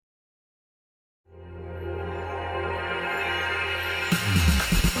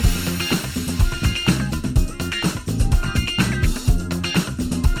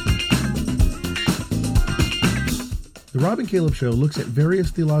Rob and Caleb Show looks at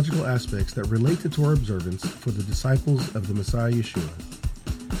various theological aspects that relate to Torah observance for the disciples of the Messiah Yeshua.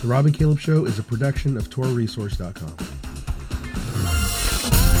 The Rob and Caleb Show is a production of TorahResource.com.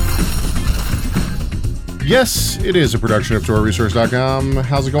 Yes, it is a production of TorahResource.com.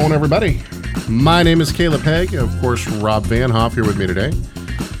 How's it going, everybody? My name is Caleb Haig. Of course, Rob Van Hoff here with me today.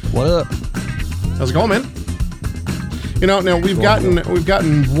 What up? How's it going, man? You know, now we've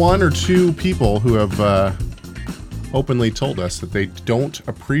gotten one or two people who have openly told us that they don't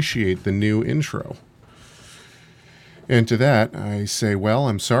appreciate the new intro. And to that, I say, well,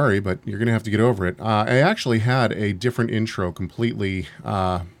 I'm sorry, but you're going to have to get over it. I actually had a different intro completely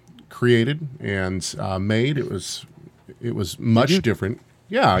created and made. It was much different.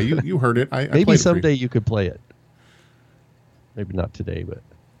 Yeah, you heard it. I Maybe someday you could play it. Maybe not today, but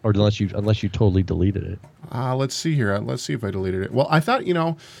or unless you totally deleted it. Let's see here. Let's see if I deleted it. Well, I thought,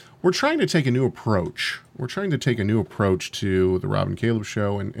 we're trying to take a new approach. We're trying to take a new approach to the Rob and Caleb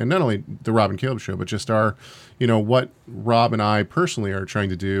Show, and not only the Rob and Caleb Show, but just our, what Rob and I personally are trying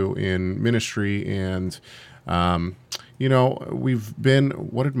to do in ministry. And, we've been,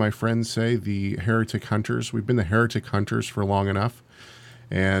 what did my friends say? The heretic hunters. We've been the heretic hunters for long enough.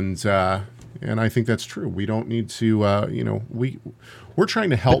 And I think that's true. We don't need to, we're trying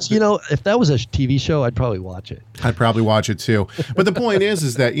to help. But, if that was a TV show, I'd probably watch it. I'd probably watch it too. But the point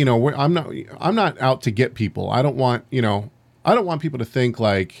is that, I'm not out to get people. I don't want people to think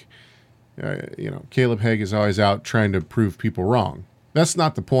like, Caleb Haig is always out trying to prove people wrong. That's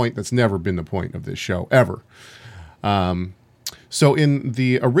not the point. That's never been the point of this show, ever. So in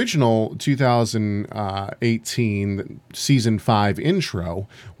the original 2018 season 5 intro,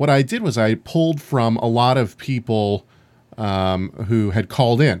 what I did was I pulled from a lot of people who had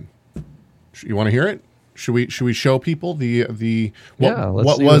called in. You want to hear it? Should we show people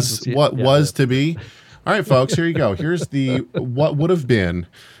what was to be? All right, folks, here you go. Here's the what would have been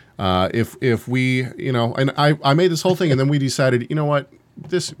if we, and I made this whole thing, and then we decided,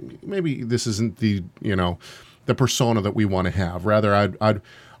 this isn't the persona that we want to have. Rather, I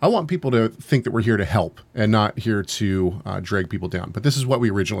want people to think that we're here to help and not here to drag people down. But this is what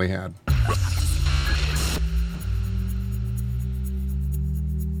we originally had.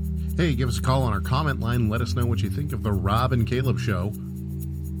 Hey, give us a call on our comment line. Let us know what you think of the Rob and Caleb Show.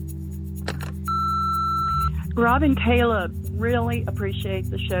 Rob and Caleb, really appreciate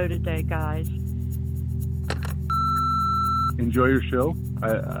the show today, guys. Enjoy your show.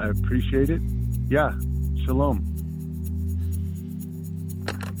 I appreciate it. Yeah. Shalom.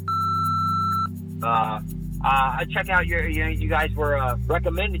 I check out you guys were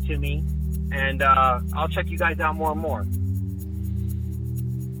recommended to me, and I'll check you guys out more and more.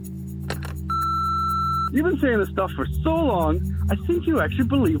 You've been saying this stuff for so long, I think you actually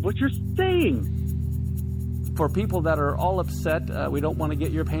believe what you're saying. For people that are all upset, we don't want to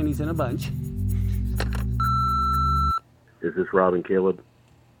get your panties in a bunch. Is this Rob and Caleb?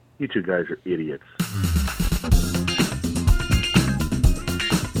 You two guys are idiots.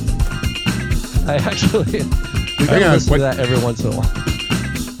 I actually listen to that every once in a while.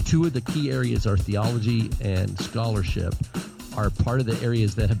 Two of the key areas are theology and scholarship are part of the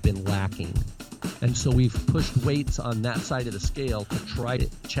areas that have been lacking. And so we've pushed weights on that side of the scale to try to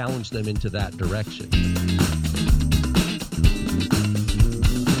challenge them into that direction.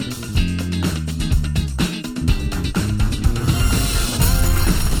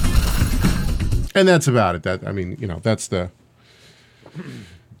 And that's about it. That's the...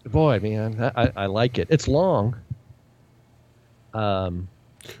 Boy, man, I like it. It's long.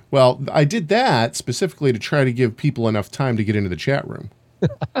 Well, I did that specifically to try to give people enough time to get into the chat room.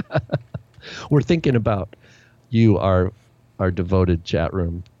 We're thinking about you, our devoted chat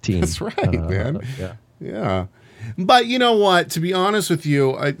room team. That's right, man. Yeah. But you know what? To be honest with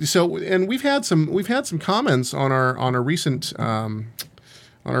you, we've had some comments on our recent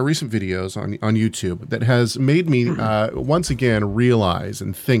videos on YouTube that has made me once again realize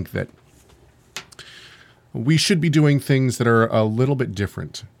and think that we should be doing things that are a little bit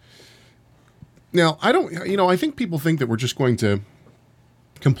different. Now, I think people think that we're just going to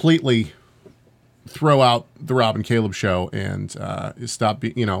completely throw out the Rob and Caleb Show and stop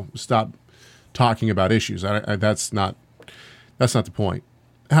talking about issues. That's not the point.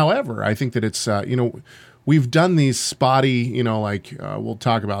 However, I think that it's we've done these spotty, we'll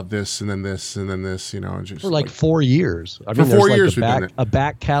talk about this and then this and then this, just for like 4 years. For 4 years we've done it. A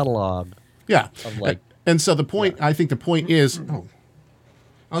back catalog. Yeah. Of and so the point, I think the point is,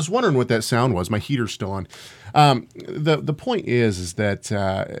 I was wondering what that sound was. My heater's still on. The point is that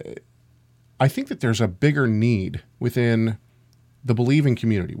I think that there's a bigger need within the believing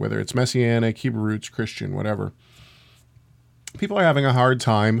community, whether it's Messianic, Hebrew Roots, Christian, whatever, people are having a hard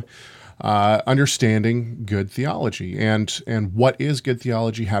time understanding good theology and what is good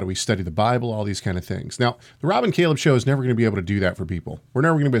theology, how do we study the Bible, all these kind of things. Now, the Rob and Caleb Show is never going to be able to do that for people. We're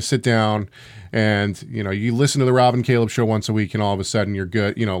never going to be able to sit down and, you listen to the Rob and Caleb Show once a week and all of a sudden you're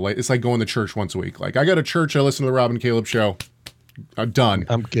good. It's like going to church once a week. Like, I go to church, I listen to the Rob and Caleb Show, I'm done.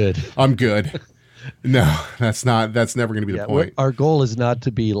 I'm good. No, that's never going to be the point. Our goal is not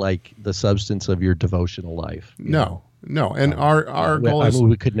to be like the substance of your devotional life. No. And our goal is,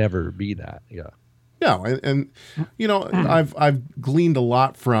 we could never be that. Yeah. No, and I've gleaned a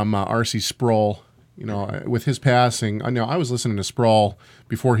lot from R.C. Sproul. With his passing, I was listening to Sproul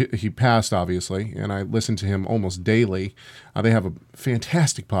before he passed, obviously, and I listened to him almost daily. They have a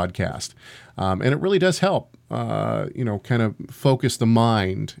fantastic podcast, and it really does help, kind of focus the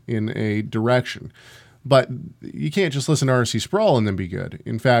mind in a direction. But you can't just listen to R.C. Sproul and then be good.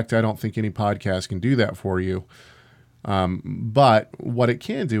 In fact, I don't think any podcast can do that for you. But what it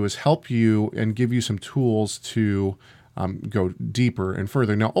can do is help you and give you some tools to go deeper and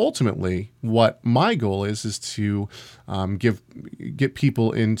further. Now, ultimately, what my goal is to get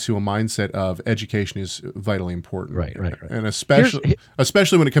people into a mindset of education is vitally important. Right. And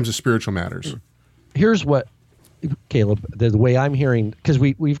especially when it comes to spiritual matters. Here's what, Caleb, the way I'm hearing, because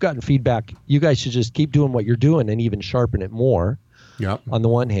we've gotten feedback, you guys should just keep doing what you're doing and even sharpen it more. Yep. On the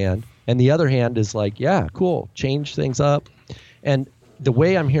one hand. And the other hand is like, yeah, cool, change things up. And the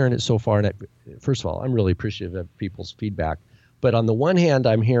way I'm hearing it so far, and first of all, I'm really appreciative of people's feedback. But on the one hand,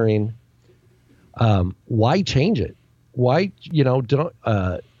 I'm hearing, why change it? Why,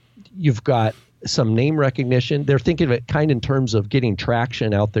 you've got some name recognition. They're thinking of it kind in terms of getting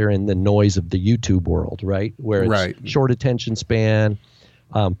traction out there in the noise of the YouTube world, right? Where it's short attention span.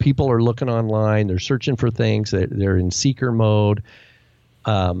 People are looking online. They're searching for things. They're in seeker mode.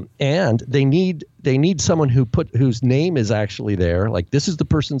 And they need someone whose name is actually there. Like, this is the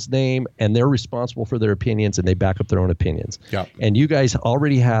person's name, and they're responsible for their opinions, and they back up their own opinions. Yep. And you guys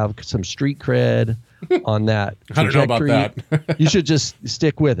already have some street cred on that trajectory. I don't know about that. You should just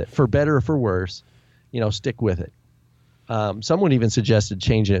stick with it, for better or for worse. Stick with it. Someone even suggested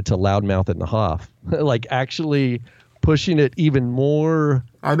changing it to Loudmouth and the Hoff, like actually pushing it even more.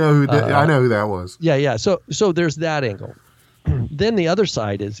 I know who that was. Yeah. So there's that angle. Then the other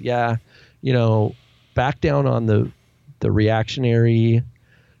side is, back down on the reactionary.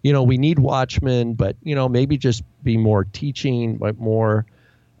 We need watchmen, but maybe just be more teaching, but more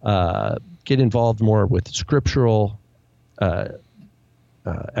get involved more with scriptural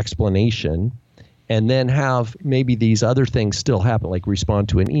explanation, and then have maybe these other things still happen, like respond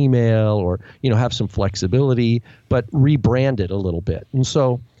to an email or have some flexibility, but rebrand it a little bit. And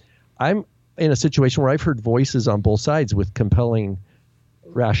so I'm in a situation where I've heard voices on both sides with compelling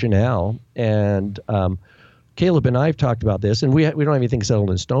rationale. And Caleb and I have talked about this, and we don't have anything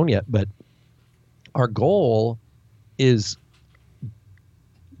settled in stone yet, but our goal is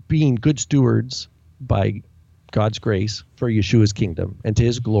being good stewards by God's grace for Yeshua's kingdom and to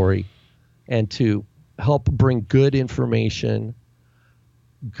his glory, and to help bring good information,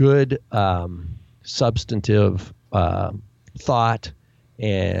 good substantive thought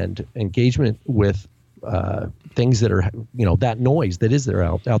and engagement with things that are, that noise that is there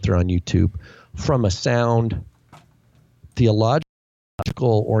out there on YouTube, from a sound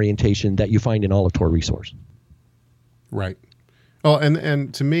theological orientation that you find in all of Torah Resource. Right. Oh,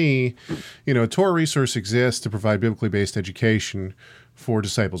 and to me, Torah Resource exists to provide biblically based education for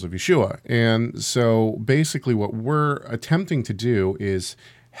disciples of Yeshua. And so basically what we're attempting to do is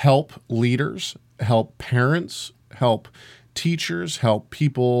help leaders, help parents, help teachers, help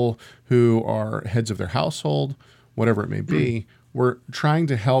people who are heads of their household, whatever it may be. We're trying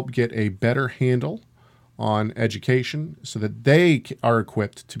to help get a better handle on education so that they are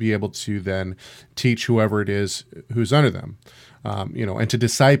equipped to be able to then teach whoever it is who's under them, and to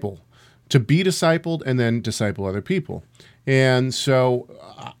disciple, to be discipled and then disciple other people. And so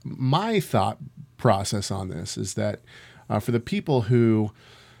my thought process on this is that for the people who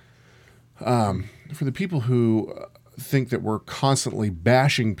think that we're constantly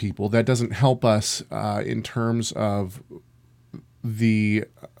bashing people, that doesn't help us in terms of the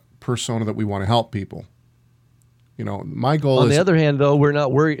persona that we want to help people. My goal is... On the other hand, though, we're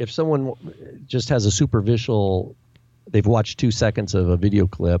not worried if someone just has a superficial, they've watched 2 seconds of a video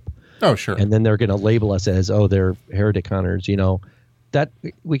clip. Oh, sure. And then they're going to label us as, they're heretic hunters, that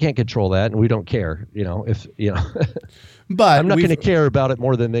we can't control that, and we don't care, But I'm not going to care about it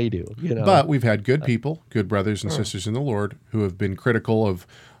more than they do, But we've had good people, good brothers and sisters in the Lord, who have been critical of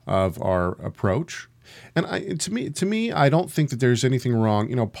our approach. And to me, I don't think that there's anything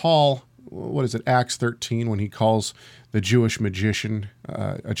wrong. Paul what is it, Acts 13, when he calls the Jewish magician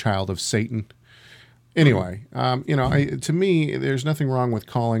a child of Satan. Anyway, to me, there's nothing wrong with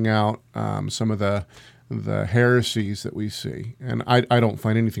calling out some of the heresies that we see, and I don't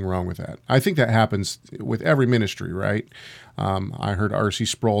find anything wrong with that. I think that happens with every ministry, right? I heard R.C.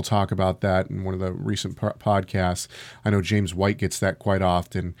 Sproul talk about that in one of the recent podcasts. I know James White gets that quite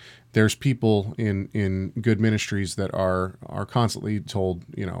often. There's people in good ministries that are constantly told,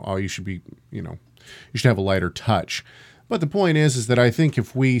 oh, you should have a lighter touch. But the point is that I think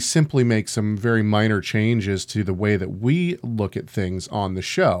if we simply make some very minor changes to the way that we look at things on the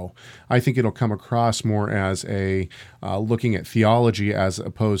show, I think it'll come across more as a looking at theology as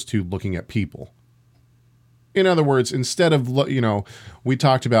opposed to looking at people. In other words, instead of, we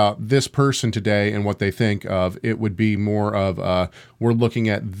talked about this person today and what they think of, it would be more of we're looking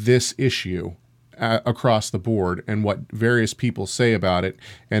at this issue across the board and what various people say about it,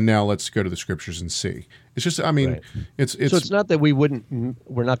 and now let's go to the scriptures and see. It's just, right. it's so it's not that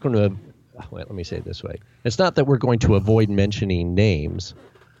we're not going to, let me say it this way. It's not that we're going to avoid mentioning names,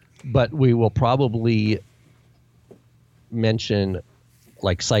 but we will probably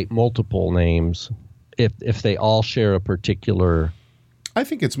cite multiple names if they all share a particular. I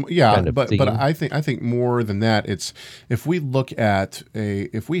think it's kind of but theme. But I think more than that, it's if we look at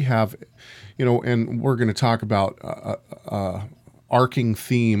if we have, and we're going to talk about arcing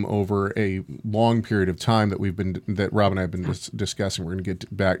theme over a long period of time that Rob and I have been discussing. We're going to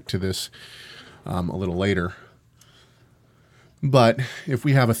get back to this a little later. But if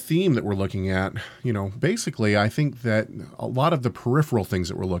we have a theme that we're looking at, basically, I think that a lot of the peripheral things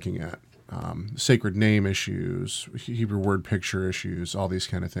that we're looking at, sacred name issues, Hebrew word picture issues, all these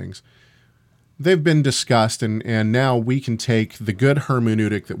kind of things, they've been discussed, and now we can take the good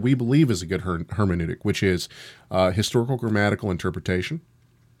hermeneutic that we believe is a good hermeneutic, which is historical grammatical interpretation.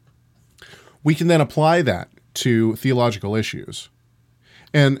 We can then apply that to theological issues.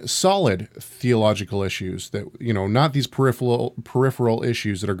 And solid theological issues that, not these peripheral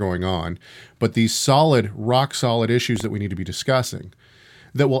issues that are going on, but these solid, rock-solid issues that we need to be discussing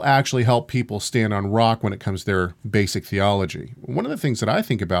that will actually help people stand on rock when it comes to their basic theology. One of the things that I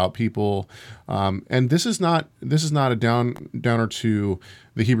think about people, and this is not a downer to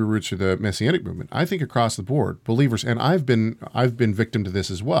the Hebrew roots or the Messianic movement. I think across the board, believers, and I've been victim to this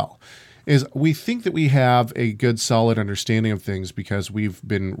as well, is we think that we have a good, solid understanding of things because we've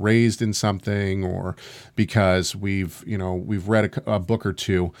been raised in something or because we've read a book or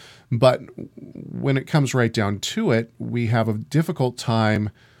two. But when it comes right down to it, we have a difficult time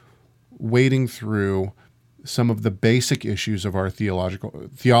wading through some of the basic issues of our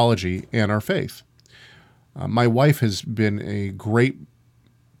theology and our faith. My wife has been a great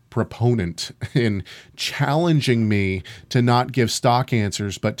proponent in challenging me to not give stock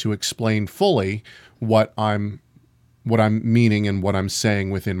answers, but to explain fully what I'm meaning and what I'm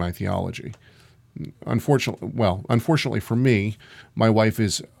saying within my theology. Unfortunately for me, my wife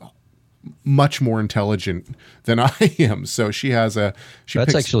is much more intelligent than I am, so that's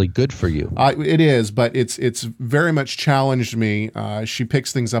actually good for you. It is, but it's very much challenged me. She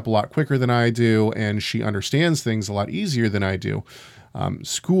picks things up a lot quicker than I do, and she understands things a lot easier than I do.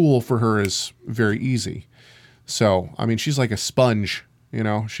 School for her is very easy. So, she's like a sponge,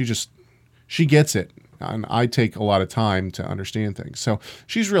 she gets it. And I take a lot of time to understand things. So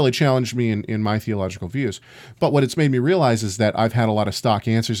she's really challenged me in my theological views. But what it's made me realize is that I've had a lot of stock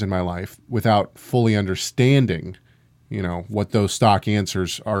answers in my life without fully understanding, what those stock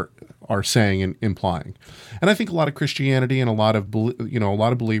answers are saying and implying. And I think a lot of Christianity and a lot of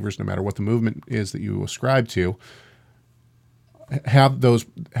believers, no matter what the movement is that you ascribe to, have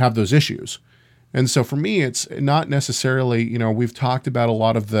those issues. And so for me, it's not necessarily, we've talked about a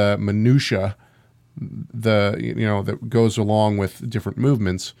lot of the minutia, that goes along with different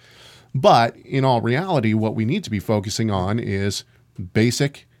movements. But in all reality, what we need to be focusing on is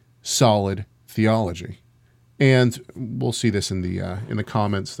basic, solid theology. And we'll see this in the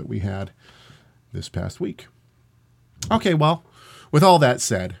comments that we had this past week. Okay, well, with all that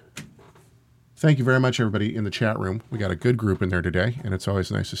said, thank you very much, everybody in the chat room. We got a good group in there today, and it's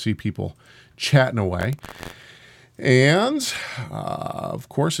always nice to see people chatting away. And, of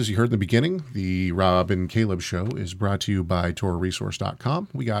course, as you heard in the beginning, the Rob and Caleb Show is brought to you by TorahResource.com.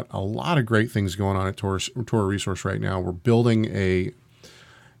 We got a lot of great things going on at Torah Resource right now. We're building a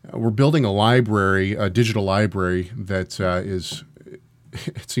library, a digital library that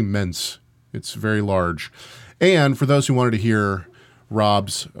it's immense. It's very large. And for those who wanted to hear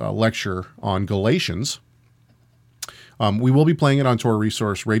Rob's lecture on Galatians, we will be playing it on Torah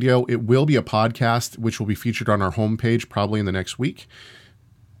Resource Radio. It will be a podcast, which will be featured on our homepage probably in the next week.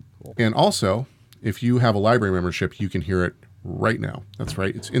 Cool. And also, if you have a library membership, you can hear it right now. That's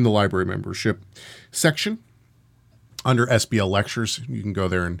right. It's in the library membership section under SBL Lectures. You can go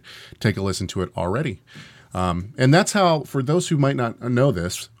there and take a listen to it already. And that's how, for those who might not know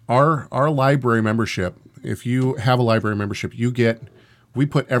this, our library membership, if you have a library membership, we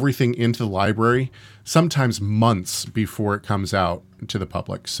put everything into the library sometimes months before it comes out to the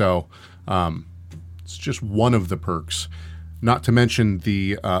public. So it's just one of the perks. Not to mention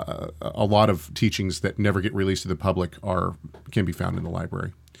a lot of teachings that never get released to the public can be found in the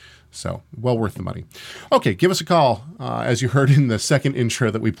library. So well worth the money. Okay, give us a call. As you heard in the second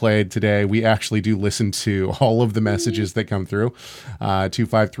intro that we played today, we actually do listen to all of the messages that come through.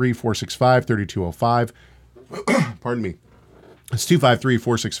 253-465-3205. Pardon me. It's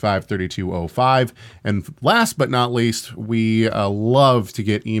 253-465-3205. And last but not least, we love to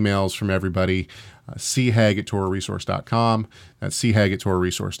get emails from everybody. chag@TorahResource.com. That's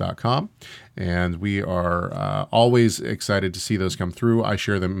chag@TorahResource.com. And we are always excited to see those come through. I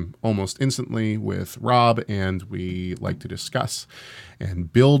share them almost instantly with Rob, and we like to discuss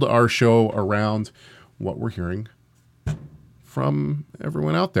and build our show around what we're hearing from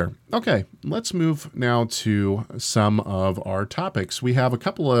everyone out there. Okay, let's move now to some of our topics. We have a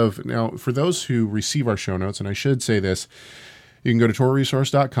couple of, now for those who receive our show notes, and I should say this, you can go to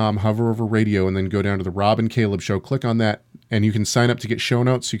TorahResource.com, hover over radio, and then go down to the Rob and Caleb Show. Click on that, and you can sign up to get show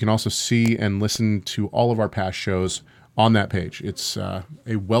notes. You can also see and listen to all of our past shows on that page. It's a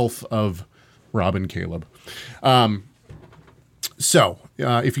wealth of Rob and Caleb. So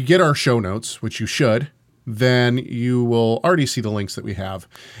if you get our show notes, which you should, then you will already see the links that we have.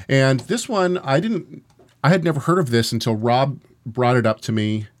 And this one, I had never heard of this until Rob brought it up to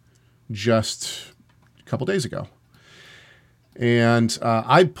me just a couple days ago. And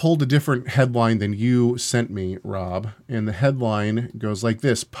I pulled a different headline than you sent me, Rob. And the headline goes like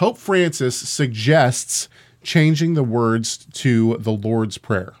this: Pope Francis suggests changing the words to the Lord's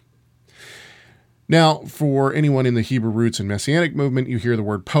Prayer. Now, for anyone in the Hebrew roots and Messianic movement, you hear the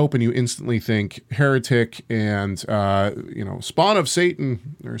word Pope and you instantly think heretic and, spawn of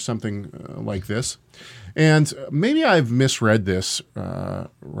Satan or something like this. And maybe I've misread this,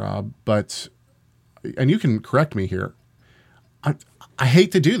 Rob, and you can correct me here. I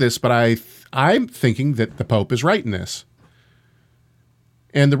hate to do this, but I'm thinking that the Pope is right in this.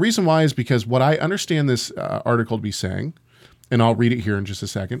 And the reason why is because what I understand this article to be saying, and I'll read it here in just a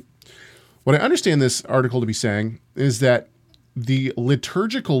second. What I understand this article to be saying is that the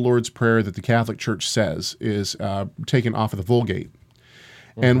liturgical Lord's Prayer that the Catholic Church says is taken off of the Vulgate.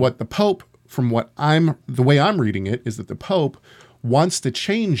 Mm-hmm. And what the Pope, the way I'm reading it, is that the Pope wants to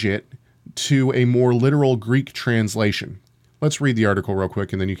change it to a more literal Greek translation. Let's read the article real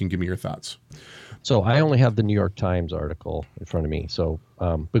quick, and then you can give me your thoughts. So I only have the New York Times article in front of me. So,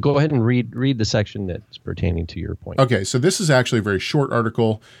 but go ahead and read the section that's pertaining to your point. Okay, so this is actually a very short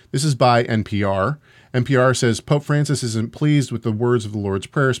article. This is by NPR. NPR says Pope Francis isn't pleased with the words of the Lord's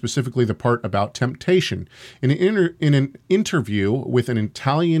Prayer, specifically the part about temptation. In an interview with an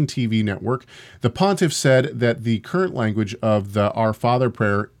Italian TV network, the pontiff said that the current language of the Our Father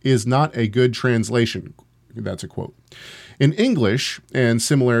prayer is not a good translation. That's a quote. In English, and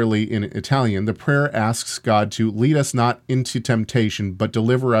similarly in Italian, the prayer asks God to lead us not into temptation, but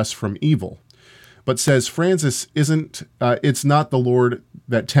deliver us from evil. But says Francis, it's not the Lord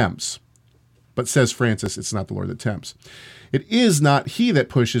that tempts. But says Francis, it's not the Lord that tempts. It is not he that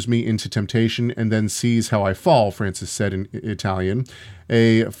pushes me into temptation and then sees how I fall, Francis said in Italian.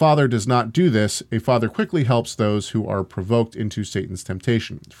 A father does not do this. A father quickly helps those who are provoked into Satan's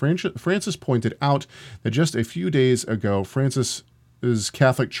temptation. Francis pointed out that just a few days ago, Francis's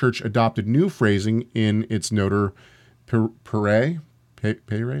Catholic Church adopted new phrasing in its Noter Pere.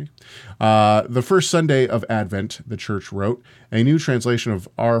 The first Sunday of Advent, the Church wrote, a new translation of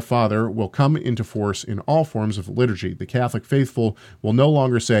Our Father will come into force in all forms of liturgy. The Catholic faithful will no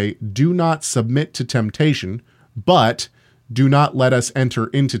longer say, do not submit to temptation, but do not let us enter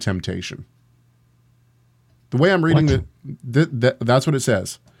into temptation. The way I'm reading that's what it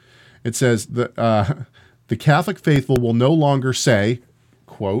says. It says the Catholic faithful will no longer say,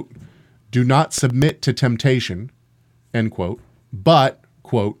 quote, do not submit to temptation, end quote, but,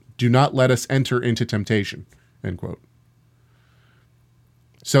 quote, do not let us enter into temptation, end quote.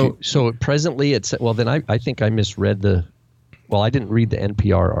 So presently it's, well, then I think I misread I didn't read the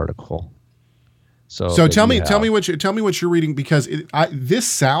NPR article. So tell me what you're reading, because this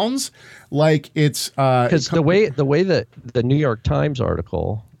sounds like it's because the way that the New York Times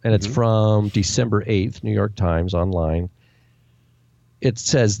article, and it's from December 8th, New York Times online, it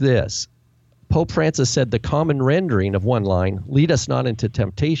says this: Pope Francis said the common rendering of one line, lead us not into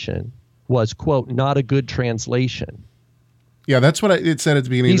temptation, was, quote, not a good translation. Yeah, that's what it said at the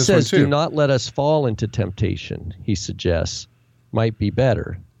beginning He of this says, one, too. do not let us fall into temptation, he suggests, might be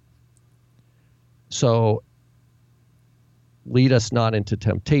better. So, lead us not into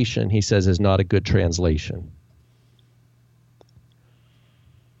temptation, he says, is not a good translation.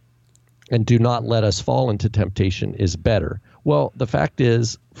 And do not let us fall into temptation is better. Well, the fact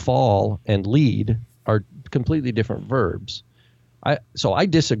is, fall and lead are completely different verbs. So I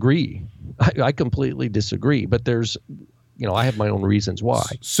disagree. I completely disagree. But there's, I have my own reasons why.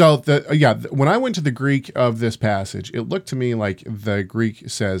 So when I went to the Greek of this passage, it looked to me like the Greek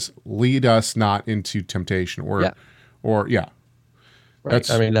says, "Lead us not into temptation," or Right.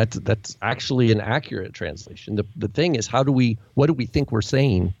 That's actually an accurate translation. The thing is, what do we think we're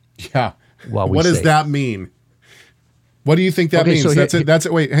saying? Yeah. What does that mean? What do you think that means? So that's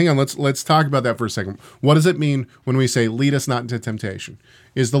it. Wait, hang on. Let's talk about that for a second. What does it mean when we say "lead us not into temptation"?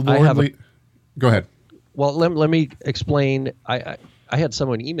 Is the Lord? Go ahead. Well, let me explain. I had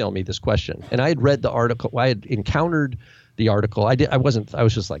someone email me this question, and I had read the article. I had encountered the article. I was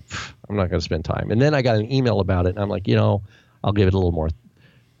just like, I'm not going to spend time. And then I got an email about it, and I'm like, I'll give it a little more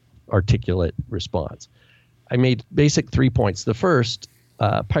articulate response. I made basic 3 points. The first,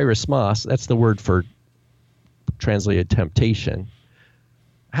 pyrosmos, that's the word for translated temptation,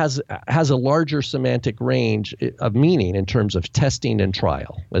 has a larger semantic range of meaning in terms of testing and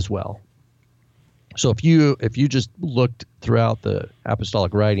trial as well. So if you just looked throughout the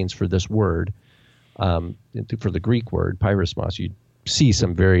apostolic writings for this word, for the Greek word pyrosmos, you'd see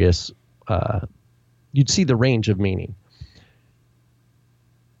some various, you'd see the range of meaning.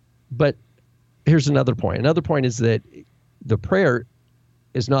 But here's another point. Another point is that our prayer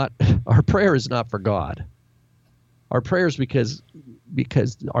is not for God. Our prayer is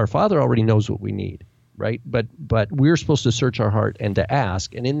because our Father already knows what we need, right? But we're supposed to search our heart and to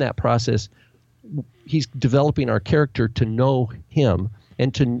ask, and in that process, He's developing our character to know Him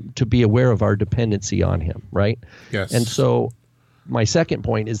and to be aware of our dependency on Him, right? Yes. And so my second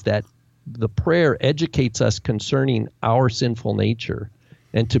point is that the prayer educates us concerning our sinful nature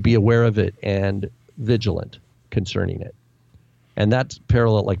and to be aware of it and vigilant concerning it. And that's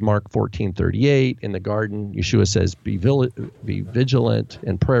parallel like Mark 14:38 in the garden. Yeshua says, be vigilant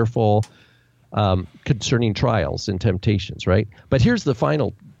and prayerful concerning trials and temptations, right? But here's the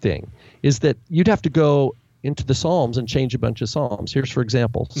final thing, is that you'd have to go into the Psalms and change a bunch of Psalms. Here's, for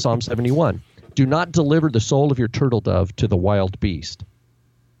example, Psalm 71. Do not deliver the soul of your turtle dove to the wild beast.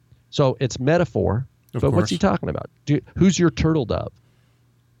 So it's metaphor, but what's he talking about? Who's your turtle dove?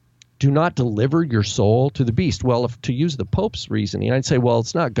 Do not deliver your soul to the beast. Well, to use the Pope's reasoning, I'd say, well,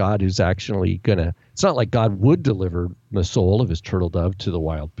 it's not God who's actually it's not like God would deliver the soul of his turtle dove to the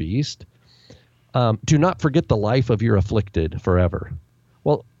wild beast. Do not forget the life of your afflicted forever.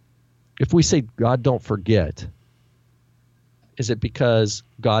 Well, if we say God don't forget, is it because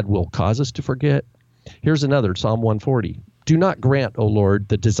God will cause us to forget? Here's another, Psalm 140. Do not grant, O Lord,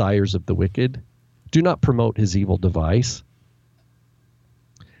 the desires of the wicked. Do not promote his evil device.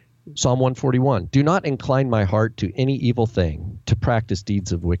 Psalm 141. Do not incline my heart to any evil thing, to practice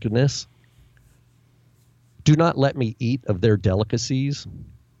deeds of wickedness. Do not let me eat of their delicacies.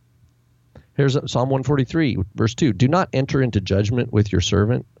 Here's Psalm 143, verse 2. Do not enter into judgment with your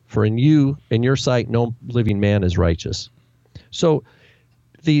servant, for in your sight, no living man is righteous. So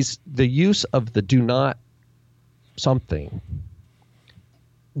the use of the do not something,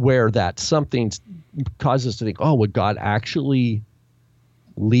 where that something causes us to think, oh, would God actually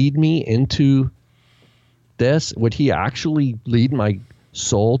lead me into this? Would he actually lead my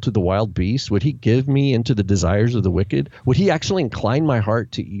soul to the wild beast? Would he give me into the desires of the wicked? Would he actually incline my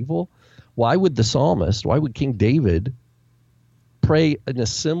heart to evil? Why would King David pray in a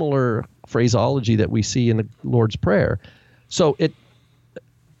similar phraseology that we see in the Lord's Prayer? So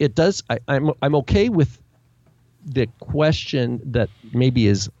it does. I'm okay with the question that maybe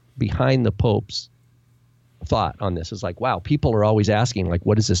is behind the Pope's thought on this. Is like, wow, people are always asking, like,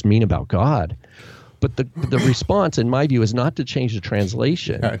 what does this mean about God? But the response, in my view, is not to change the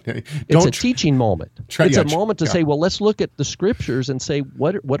translation. It's a teaching moment. It's a moment to say, well, let's look at the scriptures and say,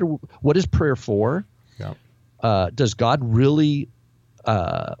 what is prayer for? Yeah. Does God really,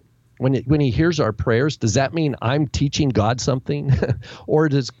 when he hears our prayers, does that mean I'm teaching God something? Or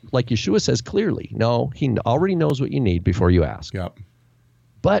does, like Yeshua says clearly, no, he already knows what you need before you ask. Yep.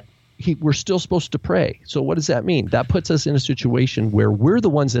 But we're still supposed to pray. So what does that mean? That puts us in a situation where we're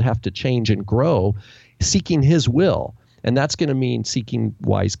the ones that have to change and grow, seeking his will. And that's going to mean seeking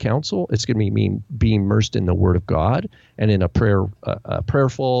wise counsel. It's going to mean being immersed in the Word of God and in a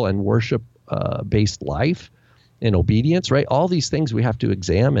prayerful and worship based life and obedience, right? All these things we have to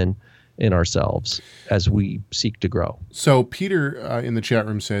examine in ourselves as we seek to grow. So Peter in the chat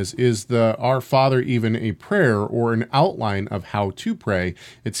room says, is the Our Father even a prayer or an outline of how to pray?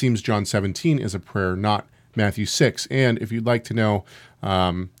 It seems John 17 is a prayer, not Matthew 6. And if you'd like to know,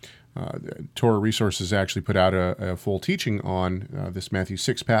 Torah Resources actually put out a full teaching on this Matthew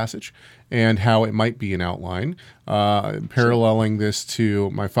 6 passage and how it might be an outline. Paralleling this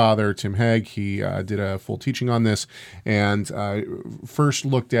to my father, Tim Hegg, he did a full teaching on this and first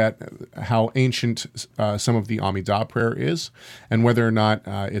looked at how ancient some of the Amidah prayer is and whether or not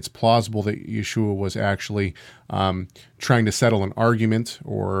it's plausible that Yeshua was actually trying to settle an argument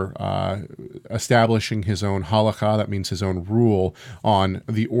or establishing his own halakha, that means his own rule on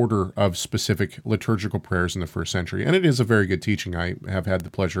the order of specific liturgical prayers in the first century. And it is a very good teaching. I have had the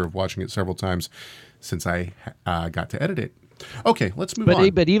pleasure of watching it several times since I got to edit it. Okay, let's move on.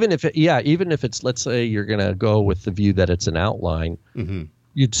 But even if it's, let's say you're going to go with the view that it's an outline,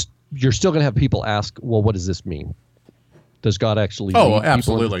 you're still going to have people ask, well, what does this mean? Does God actually lead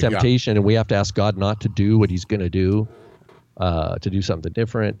people into temptation, and we have to ask God not to do what he's going to do something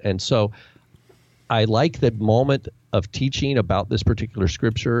different? And so I like the moment of teaching about this particular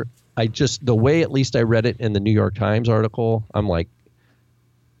scripture. The way at least I read it in the New York Times article, I'm like,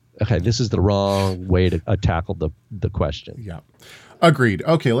 okay, this is the wrong way to tackle the question. Yeah. Agreed.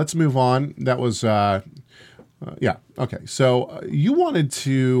 Okay, let's move on. That was, yeah. Okay, so you wanted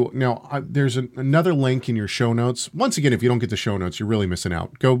to, now there's another link in your show notes. Once again, if you don't get the show notes, you're really missing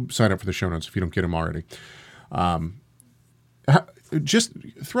out. Go sign up for the show notes if you don't get them already. Just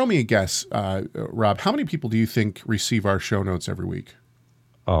throw me a guess, Rob. How many people do you think receive our show notes every week?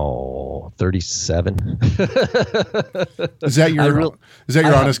 Oh, 37. Is that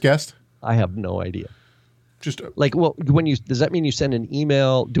your honest guess? I have no idea. Just like, well, does that mean you send an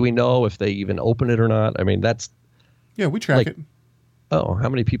email? Do we know if they even open it or not? I mean, yeah, we track it. Oh, how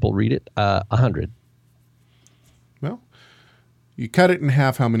many people read it? 100. Well, you cut it in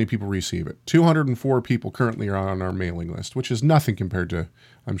half. How many people receive it? 204 people currently are on our mailing list, which is nothing compared to,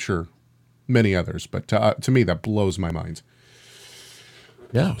 I'm sure, many others. But to me, that blows my mind.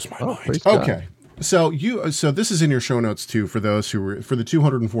 Yeah. Blows my mind. Okay. So this is in your show notes too for the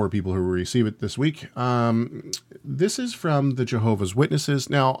 204 people who receive it this week. This is from the Jehovah's Witnesses.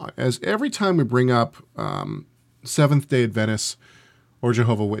 Now, as every time we bring up Seventh-day Adventists or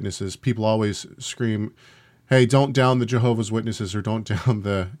Jehovah's Witnesses, people always scream, "Hey, don't down the Jehovah's Witnesses or don't down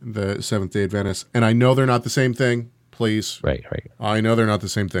the Seventh-day Adventists." And I know they're not the same thing. Please, right. I know they're not the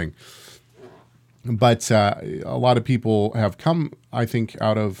same thing. But a lot of people have come, I think,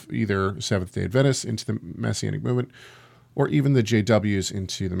 out of either Seventh-day Adventists into the Messianic movement or even the JWs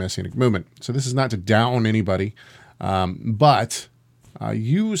into the Messianic movement. So this is not to down anybody, but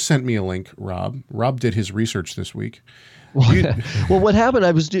you sent me a link, Rob. Rob did his research this week. Well, what happened,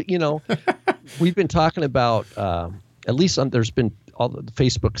 we've been talking about, at least there's been all the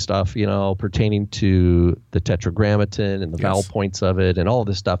Facebook stuff, pertaining to the Tetragrammaton and the vowel points of it and all of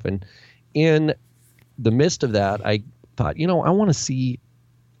this stuff. And in the midst of that, I thought, I want to see,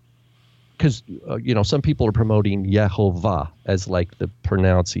 because, some people are promoting Yehovah as like the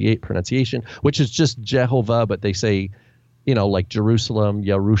pronunciation, which is just Jehovah, but they say, like Jerusalem,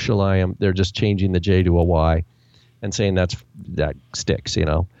 Yerushalayim, they're just changing the J to a Y and saying that sticks,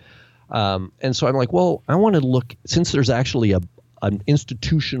 And so I'm like, well, I want to look, since there's actually an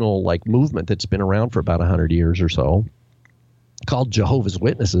institutional like movement that's been around for about 100 years or so, called Jehovah's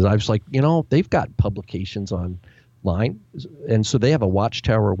Witnesses. I was like, they've got publications online. And so they have a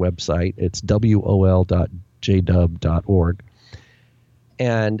Watchtower website. It's wol.jdub.org.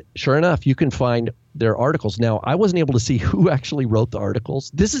 And sure enough, you can find their articles. Now, I wasn't able to see who actually wrote the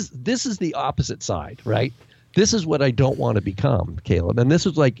articles. This is the opposite side, right? This is what I don't want to become, Caleb. And this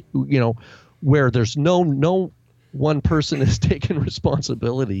is like, where there's no one person is taking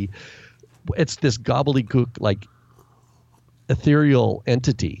responsibility. It's this gobbledygook, like, ethereal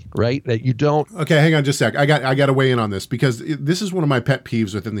entity, right? That you don't. Okay, hang on just a sec. I got to weigh in on this because this is one of my pet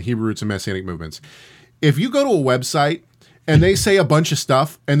peeves within the Hebrew Roots and Messianic movements. If you go to a website and they say a bunch of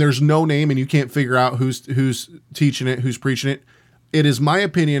stuff and there's no name and you can't figure out who's teaching it, who's preaching it, it is my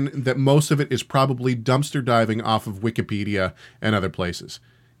opinion that most of it is probably dumpster diving off of Wikipedia and other places.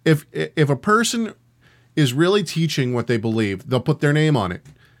 If a person is really teaching what they believe, they'll put their name on it.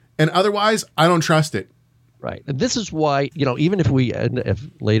 And otherwise, I don't trust it. Right. And this is why, even if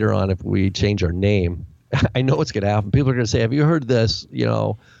later on, if we change our name, I know what's going to happen. People are going to say, have you heard this?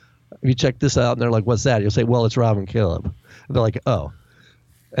 Have you checked this out? And they're like, what's that? You'll say, well, it's Rob and Caleb. And they're like, oh.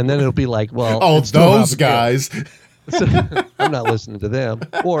 And then it'll be like, well. Oh, those guys. So I'm not listening to them.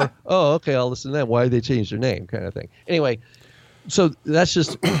 Or, oh, okay, I'll listen to them. Why did they change their name, kind of thing. Anyway, so that's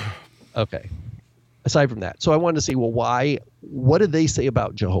just, okay. Aside from that. So I wanted to see, well, what do they say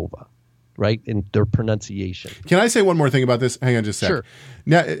about Jehovah, right, in their pronunciation? Can I say one more thing about this? Hang on just a sec. Sure.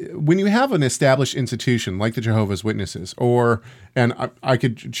 Now, when you have an established institution like the Jehovah's Witnesses, and I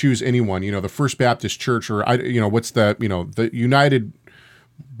could choose anyone, the First Baptist Church, or, what's the United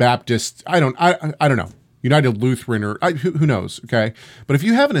Baptist, I don't know. United Lutheran, or who knows, okay? But if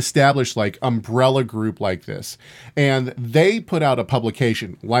you have an established umbrella group like this, and they put out a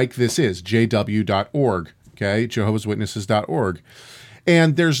publication like this is, jw.org, okay, jehovahswitnesses.org,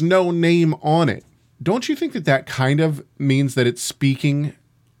 and there's no name on it, don't you think that kind of means that it's speaking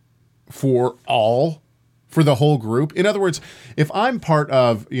for the whole group? In other words, if I'm part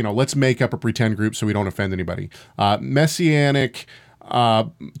of, let's make up a pretend group so we don't offend anybody, Messianic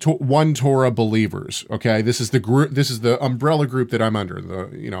One Torah believers. Okay, this is the group. This is the umbrella group that I'm under.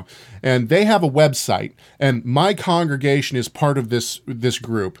 And they have a website, and my congregation is part of this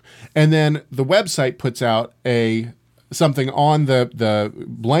group. And then the website puts out something on the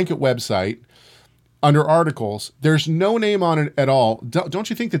blanket website under articles. There's no name on it at all. Don't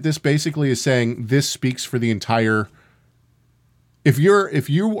you think that this basically is saying this speaks for the entire? If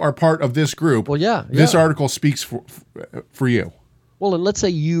you are part of this group, well, yeah. This article speaks for you. Well, and let's say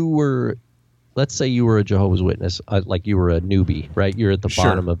you were a Jehovah's Witness, like you were a newbie, right? You're at the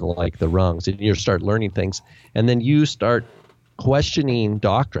bottom of the rungs, and you start learning things, and then you start questioning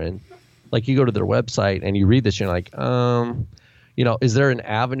doctrine. Like you go to their website and you read this, and you're like, is there an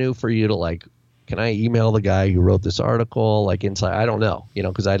avenue for you to can I email the guy who wrote this article? Inside, I don't know,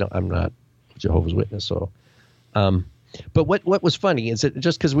 because I'm not a Jehovah's Witness, so. But what was funny is that,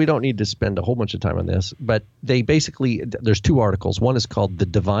 just because we don't need to spend a whole bunch of time on this, but they basically, there's two articles. One is called The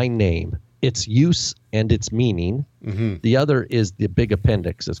Divine Name, Its Use and Its Meaning. Mm-hmm. The other is the big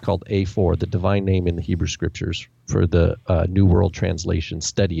appendix. It's called A4, The Divine Name in the Hebrew Scriptures, for the New World Translation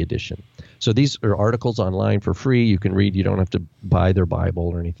Study Edition. So these are articles online for free. You can read. You don't have to buy their Bible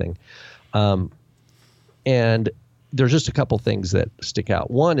or anything. And there's just a couple things that stick out.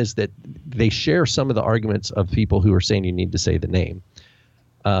 One is that they share some of the arguments of people who are saying you need to say the name.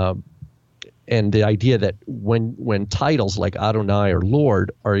 And the idea that when titles like Adonai or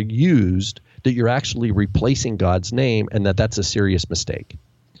Lord are used, that you're actually replacing God's name, and that's a serious mistake.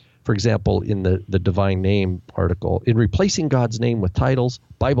 For example, in the Divine Name article, in replacing God's name with titles,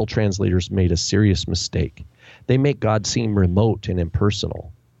 Bible translators made a serious mistake. They make God seem remote and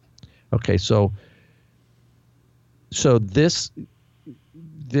impersonal. Okay, so this,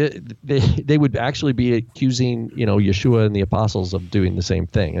 they would actually be accusing, Yeshua and the apostles of doing the same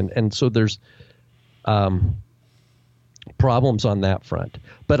thing. And so there's problems on that front.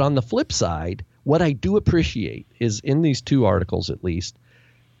 But on the flip side, what I do appreciate is, in these two articles at least,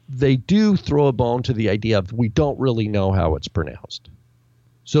 they do throw a bone to the idea of we don't really know how it's pronounced.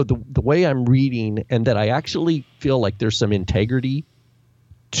 So the way I'm reading, and that I actually feel like there's some integrity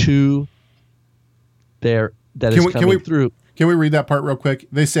to there that is coming through. Can we read that part real quick?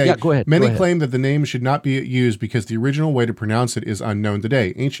 They say, yeah, go ahead. Many claim that the name should not be used because the original way to pronounce it is unknown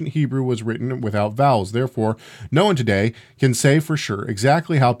today. Ancient Hebrew was written without vowels. Therefore, no one today can say for sure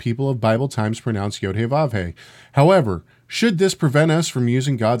exactly how people of Bible times pronounce Yod-Heh-Vav-Heh. However, should this prevent us from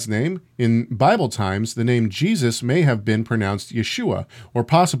using God's name? In Bible times, the name Jesus may have been pronounced Yeshua or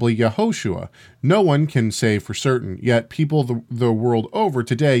possibly Yehoshua. No one can say for certain, yet people the world over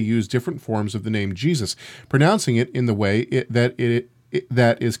today use different forms of the name Jesus, pronouncing it in the way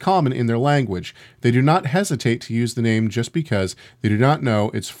that is common in their language. They do not hesitate to use the name just because they do not know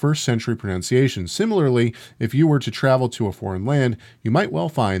its first century pronunciation. Similarly, if you were to travel to a foreign land, you might well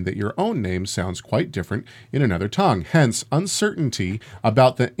find that your own name sounds quite different in another tongue. Hence, uncertainty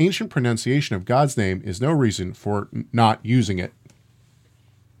about the ancient pronunciation of God's name is no reason for not using it.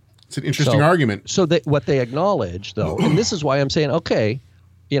 It's an interesting argument. So what they acknowledge, though, and this is why I'm saying, okay,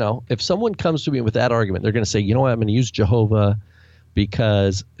 if someone comes to me with that argument, they're going to say, I'm going to use Jehovah,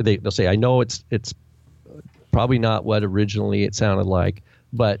 because they'll say, I know it's probably not what originally it sounded like,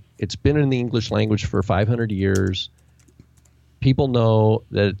 but it's been in the English language for 500 years. People know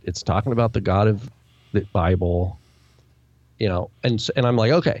that it's talking about the God of the Bible, and I'm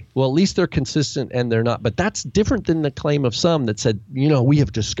like, okay, well, at least they're consistent and they're not. But that's different than the claim of some that said, we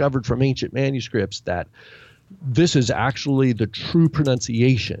have discovered from ancient manuscripts that this is actually the true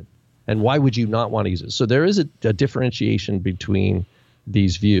pronunciation. And why would you not want to use it? So there is a differentiation between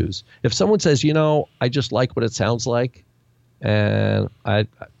these views. If someone says, I just like what it sounds like, and I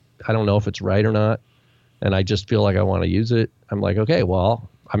don't know if it's right or not, and I just feel like I want to use it, I'm like, okay, well,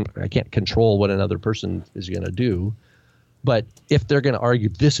 I can't control what another person is going to do. But if they're going to argue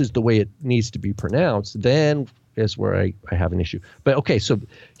this is the way it needs to be pronounced, then is where I have an issue. But okay, so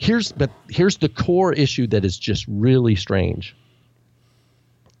here's the core issue that is just really strange,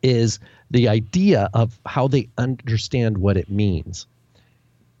 is the idea of how they understand what it means.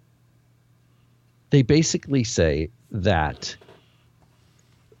 They basically say that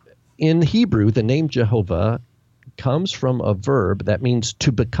in Hebrew, the name Jehovah comes from a verb that means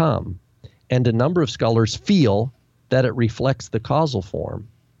to become, and a number of scholars feel that it reflects the causal form.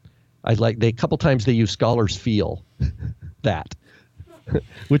 A couple times they use scholars feel that,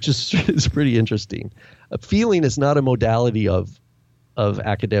 which is pretty interesting. A feeling is not a modality of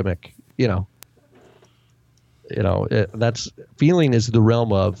academic, that's feeling is the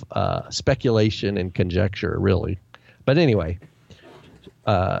realm of speculation and conjecture, really. But anyway,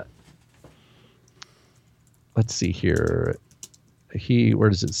 let's see here. Where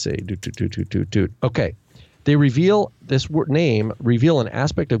does it say? Okay. They reveal an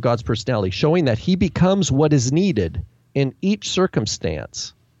aspect of God's personality, showing that he becomes what is needed in each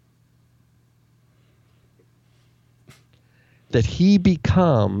circumstance. That he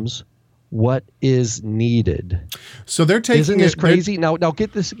becomes what is needed. So they're taking Isn't this crazy? Now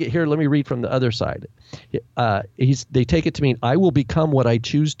get this here. Let me read from the other side. They take it to mean I will become what I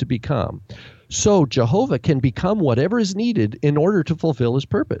choose to become. So Jehovah can become whatever is needed in order to fulfill his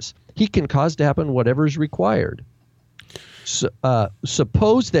purpose. He can cause to happen whatever is required. So,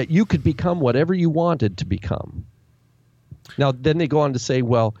 suppose that you could become whatever you wanted to become. Now, then they go on to say,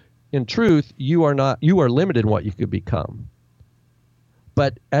 well, in truth, you are limited in what you could become.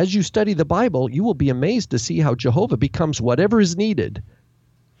 But as you study the Bible, you will be amazed to see how Jehovah becomes whatever is needed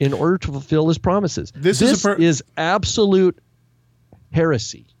in order to fulfill his promises. This is absolute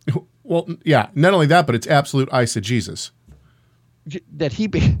heresy. Well, yeah, not only that, but it's absolute eisegesis.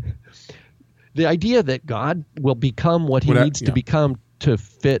 The idea that God will become what he needs to become to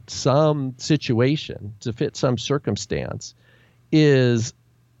fit some situation, to fit some circumstance, is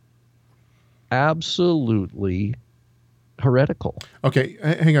absolutely heretical. Okay,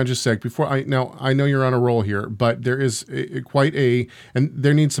 hang on just a sec. I know you're on a roll here, but there is and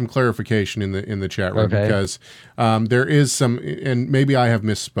there needs some clarification in the chat room, because there is some, and maybe I have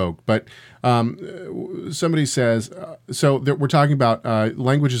misspoke, but somebody says we're talking about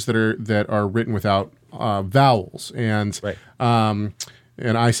languages that are written without vowels, and right.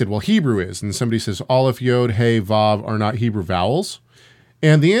 And I said, well, Hebrew is, and somebody says Aleph, Yod, Hey, Vav are not Hebrew vowels,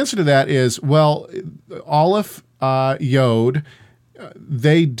 and the answer to that is, well, Aleph, Yod,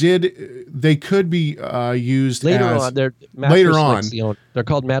 they could be used later as, on. They're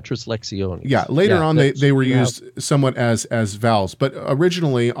called matris lectionis. Yeah, later on they were used somewhat as vowels, but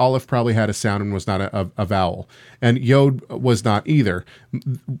originally Aleph probably had a sound and was not a vowel, and Yod was not either.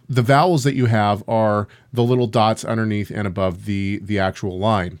 The vowels that you have are the little dots underneath and above the actual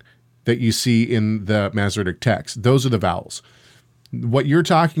line that you see in the Masoretic text. Those are the vowels. What you're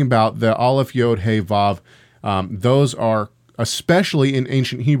talking about, the Aleph, Yod, Hey, Vav, those are, especially in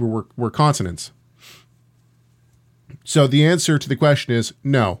ancient Hebrew, were consonants. So the answer to the question is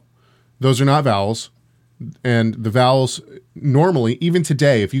no, those are not vowels. And the vowels normally, even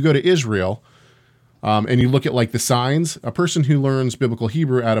today, if you go to Israel and you look at like the signs, a person who learns biblical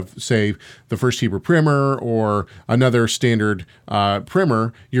Hebrew out of, say, the First Hebrew Primer or another standard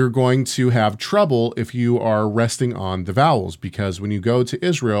primer, you're going to have trouble if you are resting on the vowels, because when you go to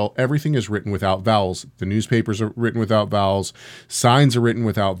Israel, everything is written without vowels. The newspapers are written without vowels. Signs are written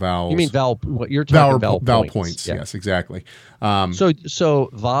without vowels. You mean what you're talking about? Vowel points. Yeah. Yes, exactly. So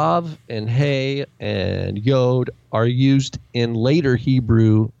Vav and Hey and Yod are used in later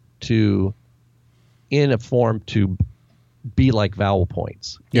Hebrew in a form to be like vowel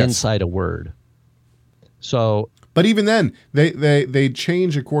points inside a word. So, but even then, they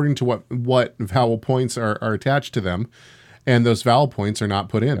change according to what vowel points are attached to them, and those vowel points are not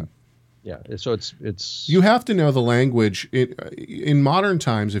put in. Yeah. So it's you have to know the language. In modern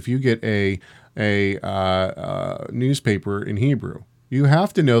times, if you get a newspaper in Hebrew, you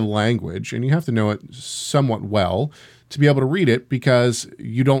have to know the language, and you have to know it somewhat well to be able to read it, because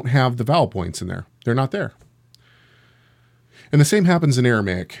you don't have the vowel points in there. They're not there. And the same happens in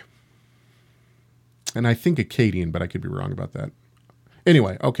Aramaic. And I think Akkadian, but I could be wrong about that.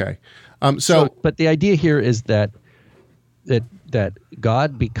 Anyway, okay. But the idea here is that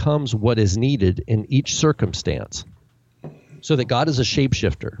God becomes what is needed in each circumstance. So that God is a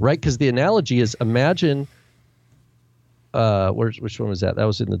shapeshifter, right? Because the analogy is, imagine, which one was that? That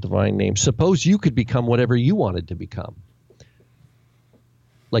was in the divine name. Suppose you could become whatever you wanted to become.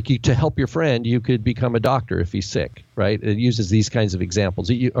 Like to help your friend, you could become a doctor if he's sick, right? It uses these kinds of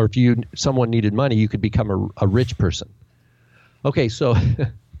examples. Or if someone needed money, you could become a rich person. Okay, so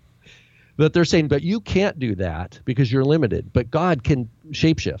but they're saying, but you can't do that because you're limited. But God can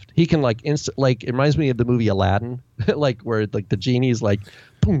shapeshift. He can like it reminds me of the movie Aladdin, like where like the genie's like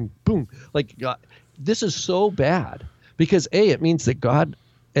boom, boom. Like God, this is so bad because it means that God.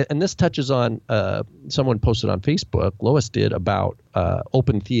 And this touches on someone posted on Facebook, Lois did, about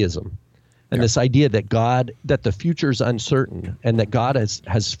open theism and this idea that that the future is uncertain and that God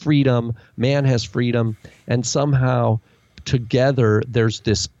has freedom, man has freedom, and somehow together there's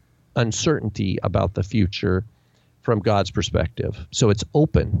this uncertainty about the future from God's perspective. So it's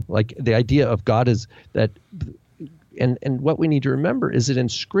open. Like the idea of God is that, and what we need to remember is that in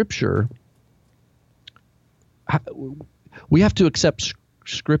Scripture, we have to accept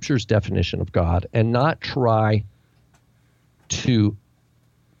Scripture's definition of God and not try to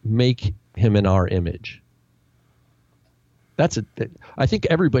make him in our image. I think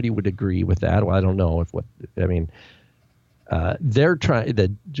everybody would agree with that. Well, I don't know they're trying,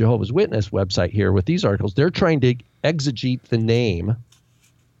 the Jehovah's Witness website here with these articles, they're trying to exegete the name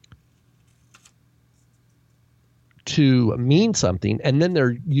to mean something, and then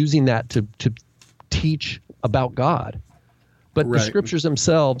they're using that to teach about God. But the Scriptures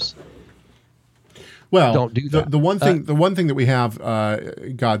themselves don't do that. The one thing that we have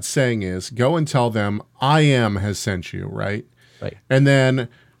God saying is, go and tell them, I am has sent you, right? Right. And then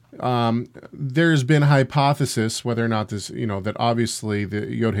there's been hypothesis whether or not this, that obviously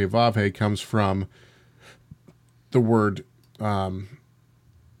the Yod-Heh-Vav-Heh comes from the word Yehi,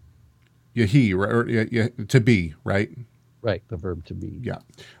 right? Or to be, right? Right, the verb to be. Yeah.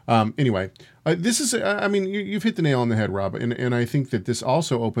 Anyway, this is, you've hit the nail on the head, Rob, and I think that this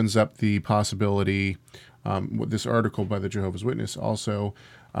also opens up the possibility, this article by the Jehovah's Witness also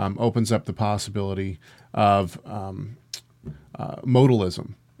opens up the possibility of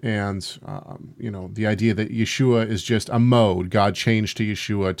modalism and, the idea that Yeshua is just a mode. God changed to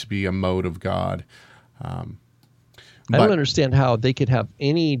Yeshua to be a mode of God. I don't understand how they could have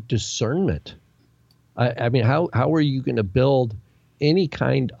any discernment. I mean, how are you going to build any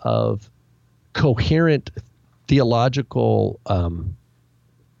kind of coherent theological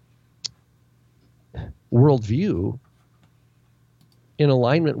worldview in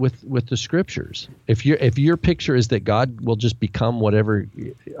alignment with the Scriptures? If your picture is that God will just become whatever,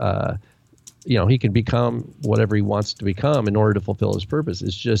 he can become whatever he wants to become in order to fulfill his purpose.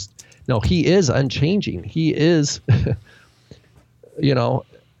 It's just, no, he is unchanging. He is,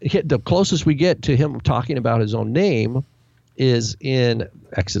 the closest we get to him talking about his own name is in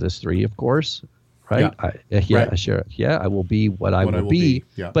Exodus 3, of course, right? Yeah. I will be what I will be.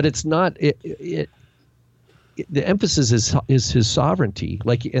 Yeah. But it's not the emphasis is his sovereignty.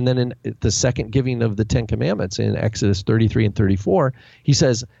 And then in the second giving of the Ten Commandments in Exodus 33 and 34, he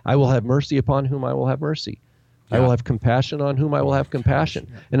says, I will have mercy upon whom I will have mercy. Yeah. I will have compassion on whom I will have compassion.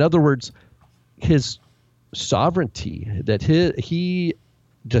 Yeah. In other words, his sovereignty, that he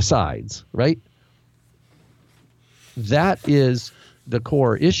decides, right? That is the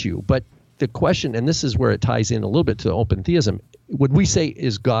core issue. But the question, and this is where it ties in a little bit to open theism, would we say,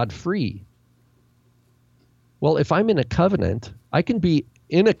 is God free? Well, if I'm in a covenant, I can be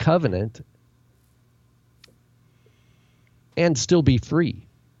in a covenant and still be free,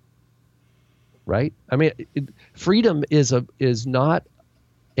 right? I mean, freedom is not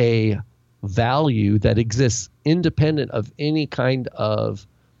a value that exists independent of any kind of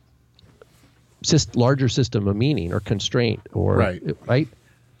larger system of meaning or constraint, or right.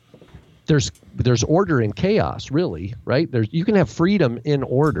 There's order in chaos, really, right? You can have freedom in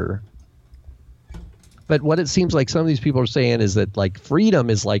order, but what it seems like some of these people are saying is that like freedom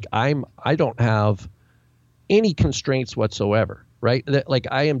is like I don't have any constraints whatsoever, right? That like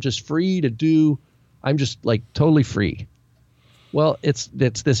I am just free to do. I'm just like totally free. Well, it's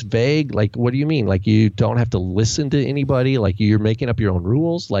this vague, like, what do you mean? Like you don't have to listen to anybody? Like you're making up your own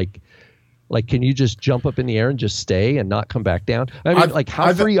rules? Like can you just jump up in the air and just stay and not come back down? I mean,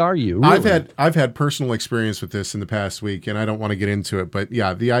 how free are you? Really? I've had personal experience with this in the past week, and I don't want to get into it, but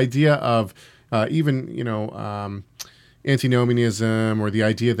yeah, the idea of even antinomianism, or the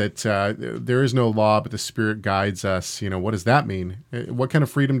idea that there is no law but the Spirit guides us. What does that mean? What kind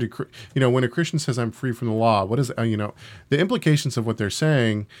of freedom when a Christian says I'm free from the law, what is the implications of what they're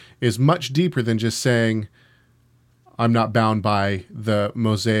saying is much deeper than just saying I'm not bound by the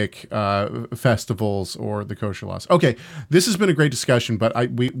Mosaic festivals or the kosher laws. Okay, this has been a great discussion, but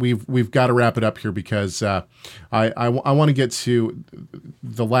we've got to wrap it up here because I want to get to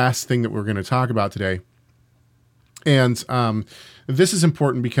the last thing that we're going to talk about today. And this is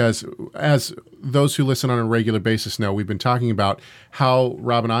important because, as those who listen on a regular basis know, we've been talking about how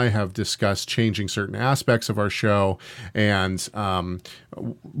Rob and I have discussed changing certain aspects of our show and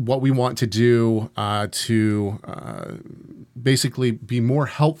what we want to do to basically be more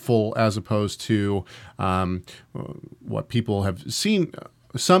helpful as opposed to what people have seen.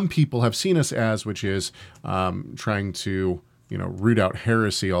 Some people have seen us as, which is trying to, root out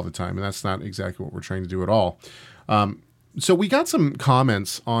heresy all the time. And that's not exactly what we're trying to do at all. So we got some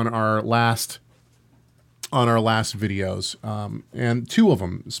comments on our last videos, and two of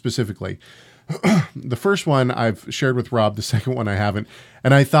them specifically. The first one I've shared with Rob, the second one I haven't,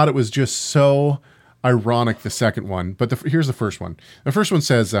 and I thought it was just so ironic, the second one. But here's the first one. The first one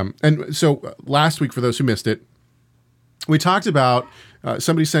says, and so last week, for those who missed it, we talked about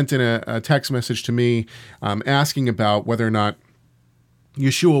somebody sent in a text message to me asking about whether or not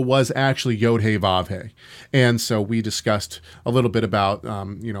Yeshua was actually Yod-Heh-Vav-Heh. And so we discussed a little bit about,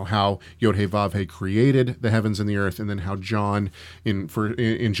 how Yod-Heh-Vav-Heh created the heavens and the earth, and then how John,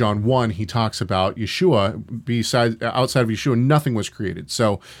 in John 1, he talks about Yeshua, outside of Yeshua, nothing was created.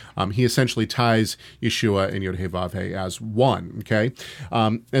 So he essentially ties Yeshua and Yod-Heh-Vav-Heh as one, okay?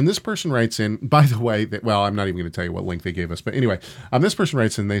 And this person writes in, by the way, I'm not even going to tell you what link they gave us, but anyway, this person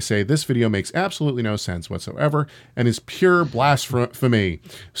writes in, they say, this video makes absolutely no sense whatsoever and is pure blasphemy.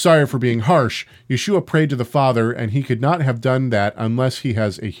 Sorry for being harsh. Yeshua prayed to the Father, and he could not have done that unless he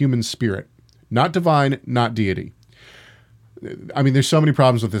has a human spirit. Not divine, not deity. I mean, there's so many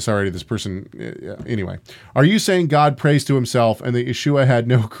problems with this already. This person, anyway. Are you saying God prays to himself and that Yeshua had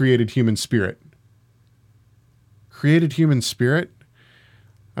no created human spirit? Created human spirit?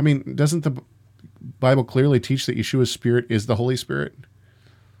 I mean, doesn't the Bible clearly teach that Yeshua's spirit is the Holy Spirit?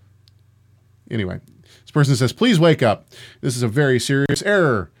 Anyway. This person says, please wake up. This is a very serious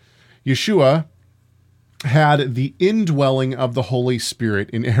error. Yeshua had the indwelling of the Holy Spirit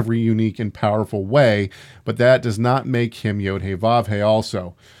in every unique and powerful way, but that does not make him Yod-Heh-Vav-Heh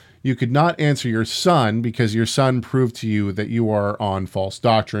also. You could not answer your son because your son proved to you that you are on false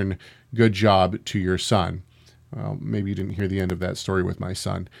doctrine. Good job to your son. Well, maybe you didn't hear the end of that story with my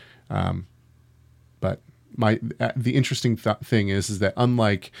son. But the interesting thing is that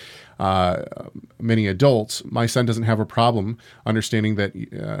unlike many adults, my son doesn't have a problem understanding that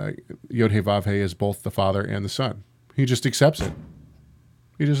Yod-Heh-Vav-Heh is both the Father and the Son. He just accepts it.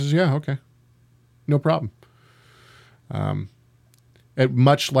 He just says, yeah, okay, no problem.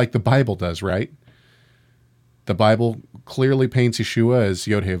 Much like the Bible does, right? The Bible clearly paints Yeshua as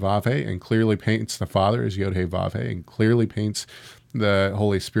Yod-Heh-Vav-Heh, and clearly paints the Father as Yod-Heh-Vav-Heh, and clearly paints the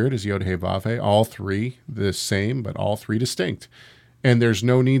Holy Spirit is Yod-Heh-Vav-Heh, all three the same, but all three distinct. And there's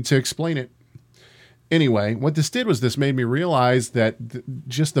no need to explain it. Anyway, what this did was this made me realize that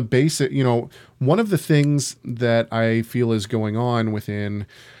just the basic, one of the things that I feel is going on within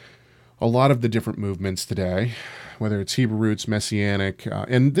a lot of the different movements today, whether it's Hebrew Roots, Messianic,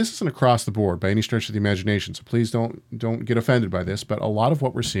 and this isn't across the board by any stretch of the imagination, so please don't get offended by this, but a lot of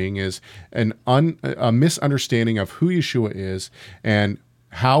what we're seeing is a misunderstanding of who Yeshua is and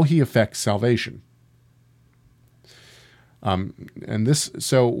how he affects salvation.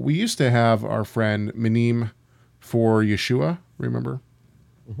 So we used to have our friend Minim for Yeshua, remember?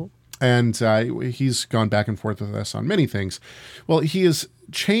 Mm-hmm. And he's gone back and forth with us on many things. Well, he has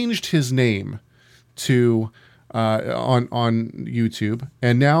changed his name to on YouTube,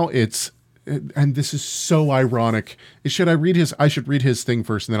 and now and this is so ironic. Should I read his? I should read his thing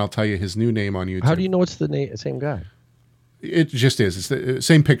first, and then I'll tell you his new name on YouTube. How do you know it's the same guy? It just is. It's the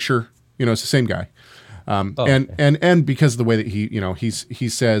same picture. It's the same guy. Okay. And because of the way that he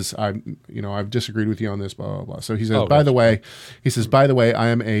says, I've disagreed with you on this, blah, blah, blah. So he says, by the way, I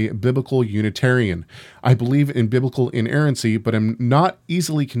am a biblical Unitarian. I believe in biblical inerrancy, but am not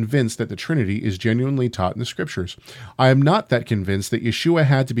easily convinced that the Trinity is genuinely taught in the scriptures. I am not that convinced that Yeshua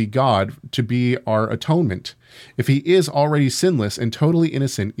had to be God to be our atonement. If he is already sinless and totally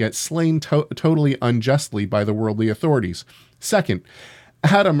innocent, yet slain totally unjustly by the worldly authorities. Second,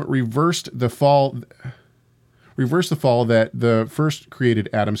 Adam reversed the fall that the first created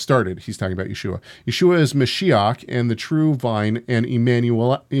Adam started. He's talking about Yeshua. Yeshua is Mashiach and the true vine and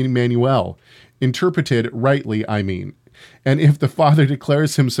Emmanuel. Interpreted rightly, I mean. And if the Father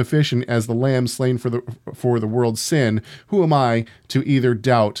declares him sufficient as the Lamb slain for the world's sin, who am I to either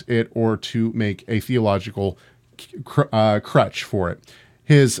doubt it or to make a theological crutch for it?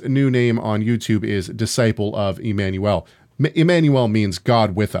 His new name on YouTube is Disciple of Emmanuel. Emmanuel means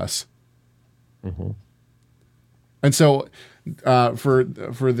God with us. Mm-hmm. And so for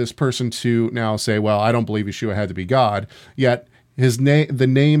this person to now say, well, I don't believe Yeshua had to be God, yet the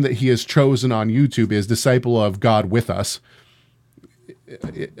name that he has chosen on YouTube is Disciple of God with Us.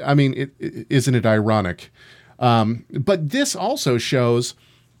 I mean, isn't it ironic? But this also shows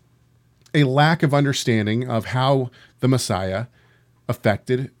a lack of understanding of how the Messiah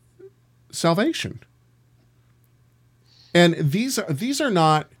affected salvation. And these are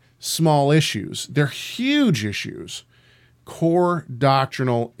not small issues. They're huge issues, core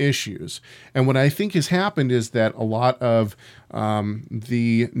doctrinal issues. And what I think has happened is that a lot of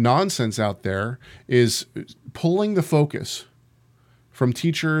the nonsense out there is pulling the focus from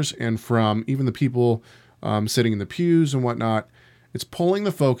teachers and from even the people sitting in the pews and whatnot. It's pulling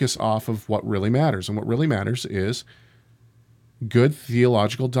the focus off of what really matters. And what really matters is good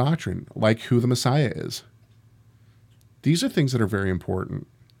theological doctrine, like who the Messiah is. These are things that are very important.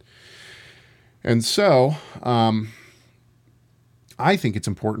 And so I think it's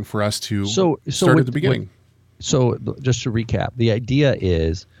important for us to start at the beginning. So just to recap, the idea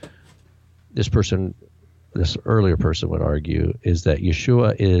is this earlier person would argue is that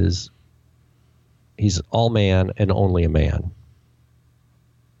Yeshua he's all man and only a man.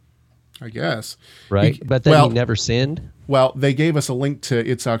 I guess. Right? But then he never sinned? Well, they gave us a link to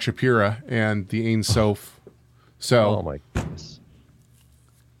Itzhak Shapira and the Ein Sof. So, oh my goodness.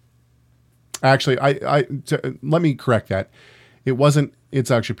 Actually, let me correct that. It wasn't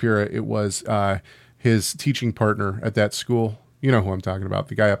Itzhak Shapira. It was his teaching partner at that school. You know who I'm talking about,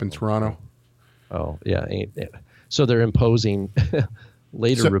 the guy up in Toronto. Oh, yeah. So they're imposing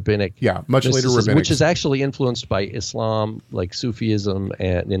rabbinic. Yeah, much later rabbinic. Which is actually influenced by Islam, like Sufism,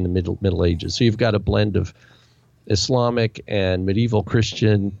 and in the Middle Ages. So you've got a blend of Islamic and medieval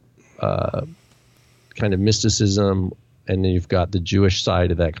Christian kind of mysticism, and then you've got the Jewish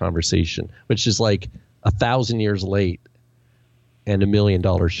side of that conversation, which is like 1,000 years late and $1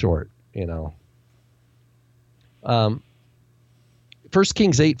 million short, you know. 1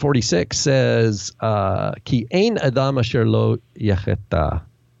 Kings 8:46 says, "Ki ein adam asher lo yacheta."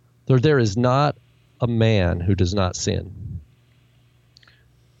 There is not a man who does not sin.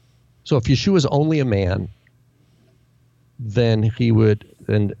 So if Yeshua is only a man, then he would.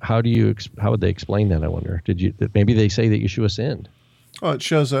 And how would they explain that? I wonder. Maybe they say that Yeshua sinned? Well, it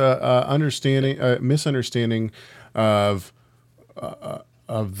shows a misunderstanding of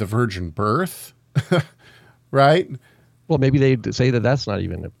the virgin birth, right? Well, maybe they say that that's not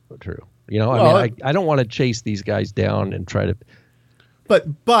even true. You know, I don't want to chase these guys down and try to. But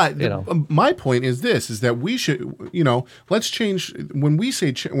my point is this: is that we should, let's change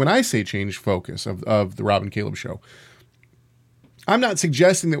when I say change focus of the Rob and Caleb show. I'm not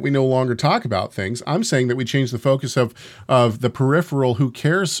suggesting that we no longer talk about things. I'm saying that we change the focus of the peripheral. Who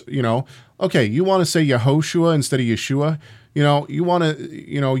cares? Okay, you want to say Yehoshua instead of Yeshua. You want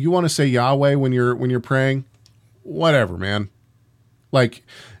to say Yahweh when you're praying. Whatever, man. Like,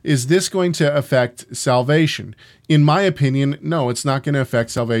 is this going to affect salvation? In my opinion, no, it's not going to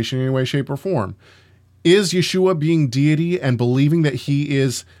affect salvation in any way, shape, or form. Is Yeshua being deity and believing that he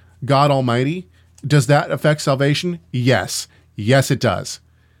is God Almighty? Does that affect salvation? Yes. Yes, it does.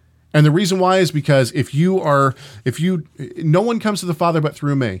 And the reason why is because no one comes to the Father but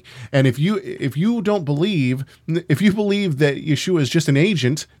through me. And if you believe that Yeshua is just an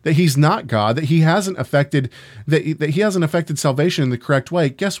agent, that he's not God, that he hasn't affected salvation in the correct way,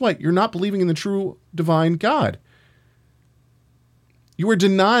 guess what? You're not believing in the true divine God. You are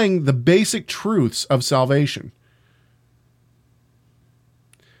denying the basic truths of salvation.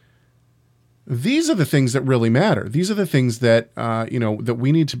 These are the things that really matter. These are the things that that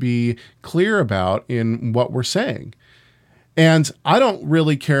we need to be clear about in what we're saying. And I don't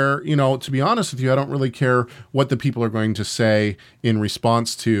really care, to be honest with you, I don't really care what the people are going to say in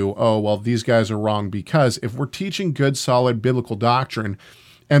response to, oh, well, these guys are wrong, because if we're teaching good, solid biblical doctrine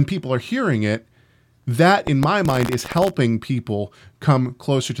and people are hearing it, that, in my mind, is helping people come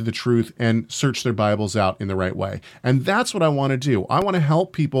closer to the truth and search their Bibles out in the right way. And that's what I want to do. I want to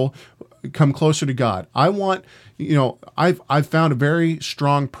help people come closer to God. I want, I've found a very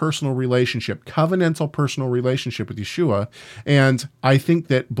strong personal relationship, covenantal personal relationship with Yeshua, and I think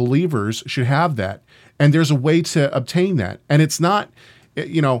that believers should have that. And there's a way to obtain that. And it's not,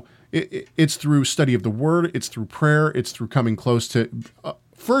 it's through study of the Word, it's through prayer, it's through coming close to,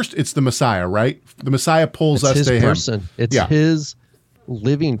 first, it's the Messiah, right? The Messiah pulls us to him. It's his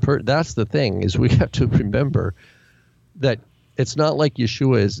living person. That's the thing, is we have to remember that it's not like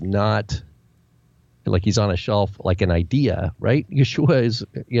Yeshua is not like he's on a shelf like an idea, right? Yeshua is,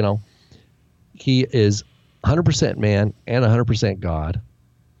 he is 100% man and 100% God.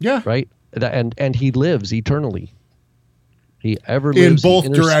 Yeah. Right? And he lives eternally. He ever lives in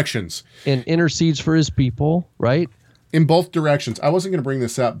both directions. And intercedes for his people, right? in both directions. I wasn't going to bring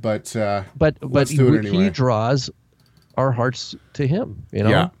this up, but let's do it anyway. He draws our hearts to him,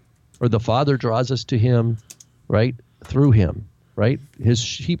 Yeah. or the Father draws us to him, right? Through him, right? His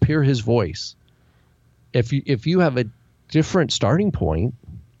sheep hear his voice. If you have a different starting point,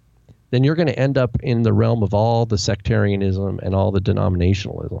 then you're going to end up in the realm of all the sectarianism and all the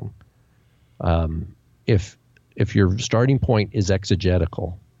denominationalism. If your starting point is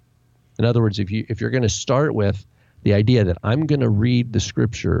exegetical, in other words, if you're going to start with the idea that I'm going to read the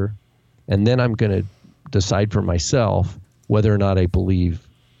scripture and then I'm going to decide for myself whether or not I believe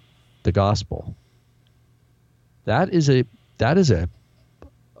the gospel, that is a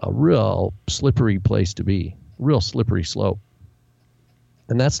real slippery place to be, real slippery slope.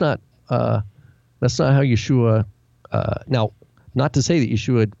 And that's not how Yeshua. Now, not to say that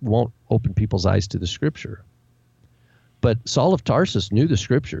Yeshua won't open people's eyes to the scripture, but Saul of Tarsus knew the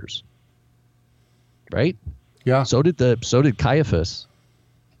scriptures, right? Yeah. So did Caiaphas.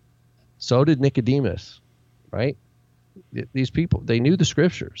 So did Nicodemus, right? These people, they knew the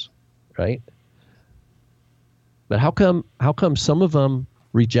scriptures, right? But how come some of them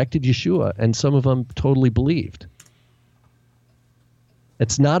rejected Yeshua and some of them totally believed?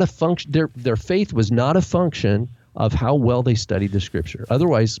 It's not a function. Their faith was not a function of how well they studied the scripture.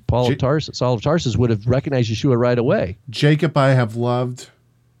 Otherwise, Saul of Tarsus would have recognized Yeshua right away. Jacob I have loved,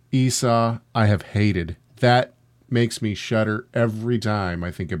 Esau I have hated. That makes me shudder every time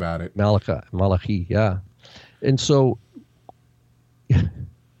I think about it. Malachi, yeah. And so,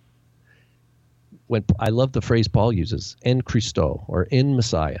 when I love the phrase Paul uses, "en Christo," or "in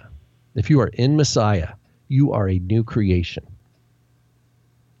Messiah." If you are in Messiah, you are a new creation.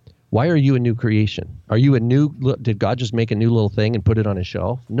 Why are you a new creation? Are you did God just make a new little thing and put it on a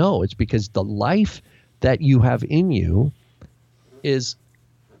shelf? No, it's because the life that you have in you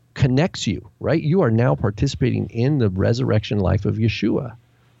connects you, right? You are now participating in the resurrection life of Yeshua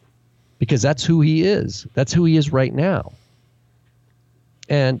because that's who he is. That's who he is right now.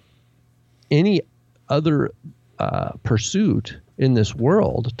 And any other pursuit in this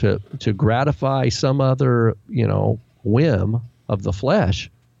world to gratify some other, whim of the flesh,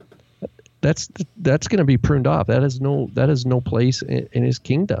 that's going to be pruned off. That has no place in his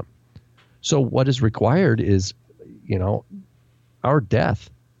kingdom. So what is required is, our death.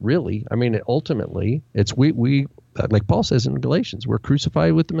 Really, I mean, ultimately, it's we like Paul says in Galatians, we're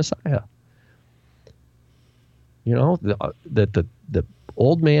crucified with the Messiah. That the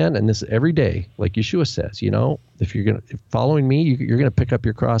old man, and this every day, like Yeshua says, if you're following me, you're gonna pick up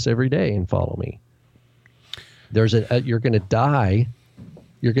your cross every day and follow me. You're gonna die.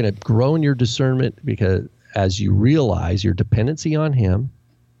 You're going to grow in your discernment because as you realize your dependency on him,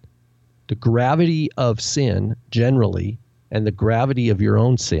 the gravity of sin generally, and the gravity of your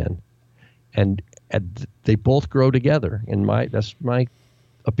own sin, and they both grow together. That's my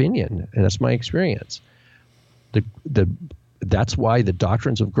opinion, and that's my experience. That's why the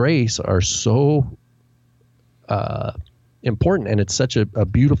doctrines of grace are so important, and it's such a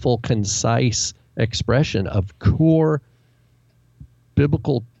beautiful, concise expression of core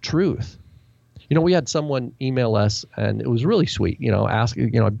biblical truth. We had someone email us, and it was really sweet. Ask,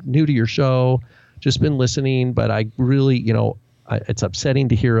 I'm new to your show, just been listening, but I really, it's upsetting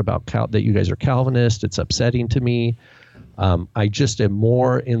to hear about that you guys are Calvinist. It's upsetting to me. I just am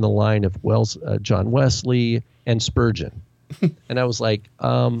more in the line of John Wesley and Spurgeon. And I was like,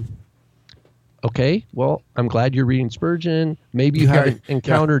 okay, well, I'm glad you're reading Spurgeon. Maybe you haven't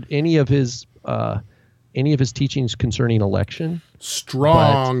encountered any of his teachings concerning election.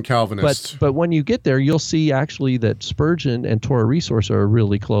 Strong Calvinist. But when you get there, you'll see actually that Spurgeon and Torah Resource are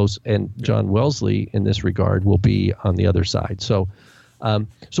really close, and John Wesley in this regard will be on the other side. So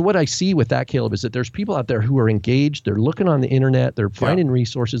what I see with that, Caleb, is that there's people out there who are engaged. They're looking on the internet. They're finding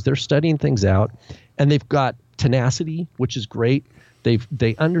resources. They're studying things out, and they've got tenacity, which is great.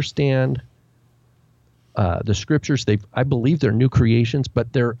 They understand the scriptures. I believe they're new creations,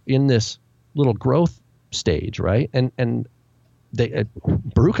 but they're in this little growth stage, right? And they,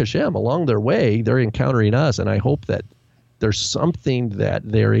 Baruch Hashem, along their way, they're encountering us, and I hope that there's something that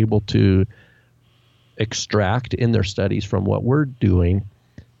they're able to extract in their studies from what we're doing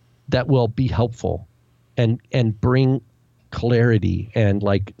that will be helpful and bring clarity and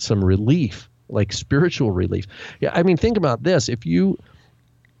like some relief, like spiritual relief. Yeah, I mean, think about this. It would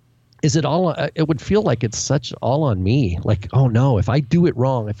feel like it's all on me. Like, oh no, if I do it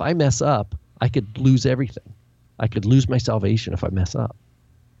wrong, if I mess up, I could lose everything. I could lose my salvation if I mess up.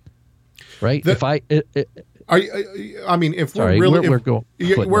 Right? If we're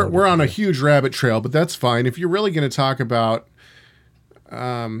on a huge rabbit trail, but that's fine. If you're really going to talk about,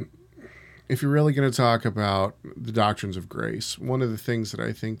 if you're really going to talk about the doctrines of grace, one of the things that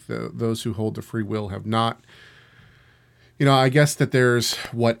I think those who hold to free will have not, I guess that there's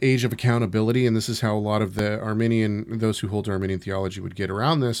age of accountability, and this is how a lot of those who hold to Arminian theology would get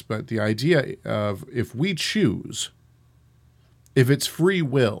around this, but the idea of if we choose, if it's free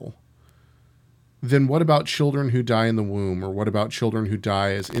will, then what about children who die in the womb, or what about children who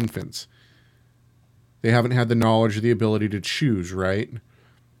die as infants? They haven't had the knowledge or the ability to choose, right?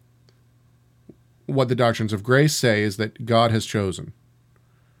 What the doctrines of grace say is that God has chosen,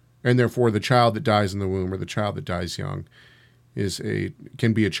 and therefore the child that dies in the womb or the child that dies young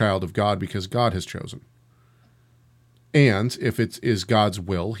can be a child of God because God has chosen. And if it is God's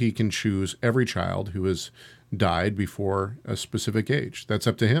will, he can choose every child who has died before a specific age. That's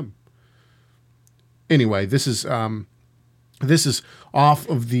up to him. Anyway, this is off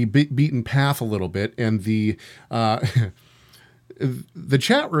of the beaten path a little bit, and the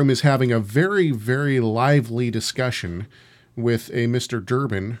chat room is having a very, very lively discussion with a Mr.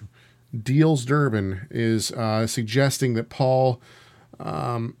 Durbin. Deals Durbin is suggesting that Paul...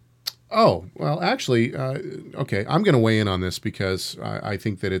 okay, I'm going to weigh in on this because I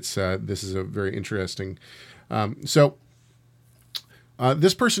think that this is a very interesting...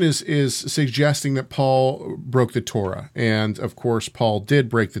 this person is suggesting that Paul broke the Torah, and of course Paul did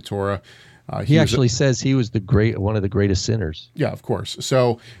break the Torah. He actually says he was one of the greatest sinners. Yeah, of course.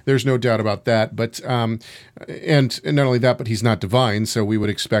 So there's no doubt about that. But and not only that, but he's not divine. So we would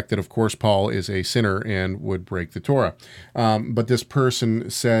expect that, of course, Paul is a sinner and would break the Torah. But this person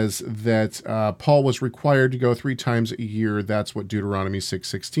says that Paul was required to go 3 times a year. That's what Deuteronomy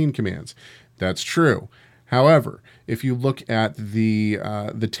 6:16 commands. That's true. However, if you look at the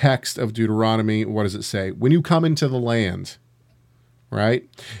text of Deuteronomy, what does it say? When you come into the land, right?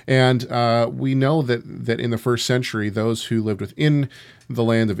 And we know that in the first century, those who lived within the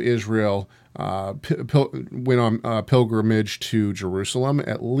land of Israel went on pilgrimage to Jerusalem.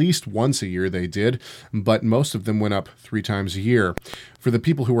 At least once a year they did, but most of them went up 3 times a year. For the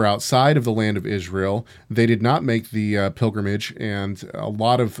people who were outside of the land of Israel, they did not make the pilgrimage, and a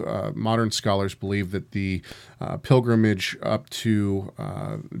lot of modern scholars believe that the pilgrimage up to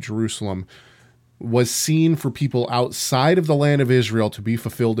Jerusalem was seen for people outside of the land of Israel to be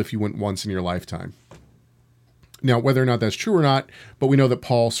fulfilled if you went once in your lifetime. Now, whether or not that's true or not, but we know that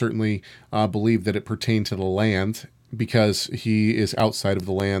Paul certainly believed that it pertained to the land because he is outside of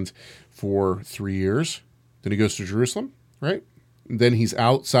the land for 3 years. Then he goes to Jerusalem, right? Then he's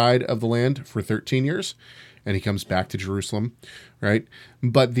outside of the land for 13 years, and he comes back to Jerusalem, right?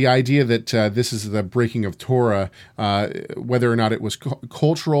 But the idea that this is the breaking of Torah, whether or not it was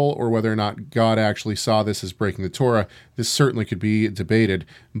cultural or whether or not God actually saw this as breaking the Torah, this certainly could be debated.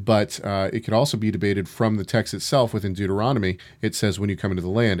 But it could also be debated from the text itself within Deuteronomy. It says when you come into the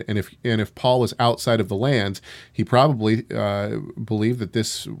land, and if Paul was outside of the land, he probably believed that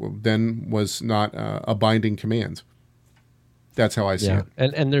this then was not a binding command. That's how I see it.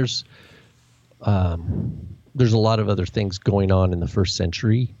 And there's a lot of other things going on in the first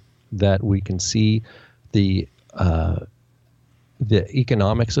century that we can see. The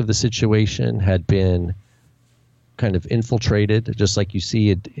economics of the situation had been kind of infiltrated, just like you see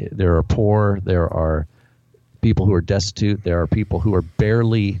it. There are poor, there are people who are destitute, there are people who are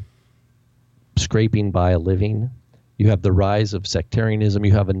barely scraping by a living. You have the rise of sectarianism.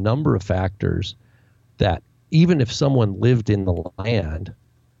 You have a number of factors that even if someone lived in the land,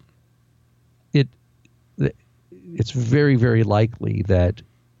 it's very, very likely that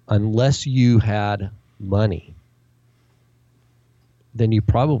unless you had money, then you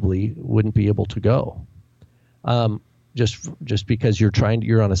probably wouldn't be able to go. Just because you're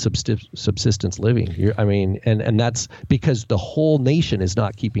on a subsistence living. And that's because the whole nation is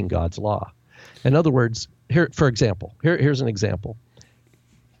not keeping God's law. In other words, here's an example.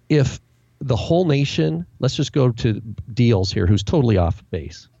 If the whole nation, let's just go to Deals here, who's totally off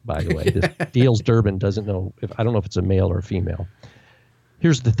base, by the way. This Deals Durbin doesn't know I don't know if it's a male or a female.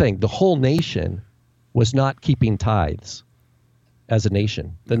 Here's the thing. The whole nation was not keeping tithes as a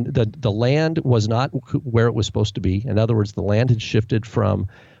nation. The land was not where it was supposed to be. In other words, the land had shifted from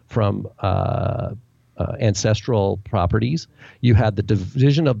ancestral properties. You had the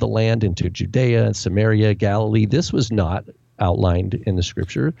division of the land into Judea and Samaria, Galilee. This was not outlined in the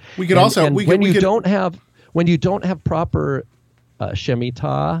scripture. We could when you don't have proper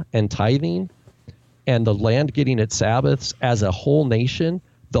Shemitah and tithing, and the land getting its Sabbaths as a whole nation,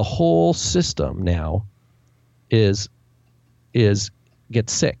 the whole system now gets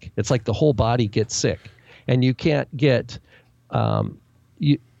sick. It's like the whole body gets sick, and you can't get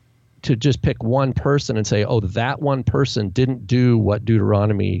to just pick one person and say, oh, that one person didn't do what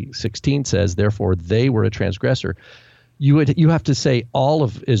Deuteronomy 16 says, therefore they were a transgressor. You have to say all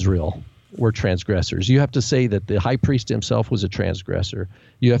of Israel were transgressors. You have to say that the high priest himself was a transgressor.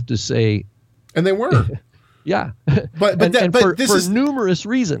 You have to say, and they were. Yeah, but for numerous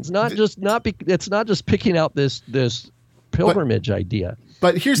reasons. It's not just picking out this pilgrimage idea.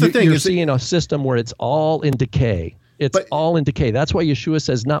 But here's the thing: you're seeing a system where it's all in decay. It's all in decay. That's why Yeshua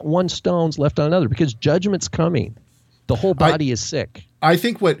says, "Not one stone's left on another," because judgment's coming. The whole body is sick. I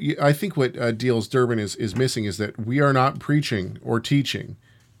think what D.L. Durbin is missing is that we are not preaching or teaching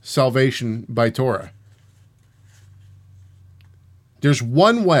salvation by Torah. There's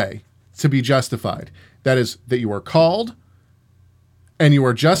one way to be justified. That is that you are called and you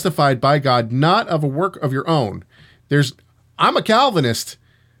are justified by God, not of a work of your own. I'm a Calvinist,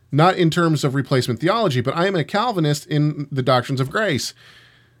 not in terms of replacement theology, but I am a Calvinist in the doctrines of grace.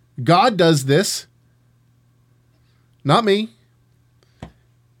 God does this, not me.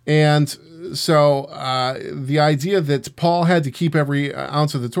 And so the idea that Paul had to keep every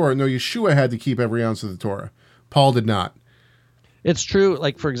ounce of the Torah, no, Yeshua had to keep every ounce of the Torah. Paul did not. It's true.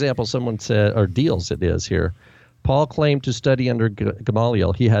 Like, for example, someone said, or Deals it is here, Paul claimed to study under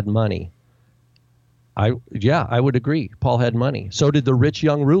Gamaliel. He had money. I would agree. Paul had money. So did the rich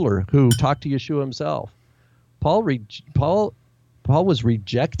young ruler who talked to Yeshua himself. Paul was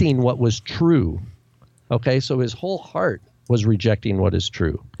rejecting what was true. Okay, so his whole heart was rejecting what is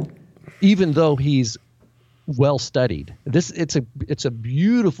true, even though he's well studied. It's a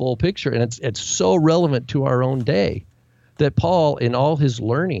beautiful picture, and it's so relevant to our own day. That Paul, in all his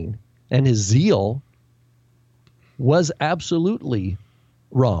learning and his zeal, was absolutely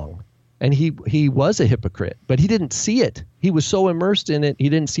wrong. And he was a hypocrite, but he didn't see it. He was so immersed in it, he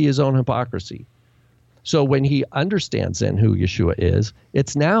didn't see his own hypocrisy. So when he understands then who Yeshua is,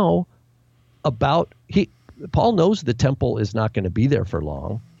 it's now about, Paul knows the temple is not going to be there for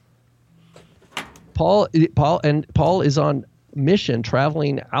long. Paul is on mission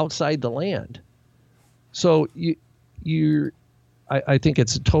traveling outside the land. So I think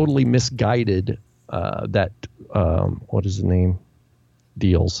it's totally misguided that what is the name?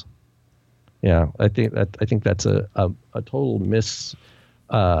 Deals. Yeah, I think that's a total miss.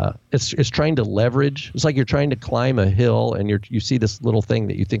 It's trying to leverage. It's like you're trying to climb a hill and you see this little thing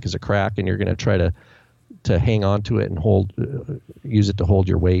that you think is a crack, and you're going to try to hang on to it and use it to hold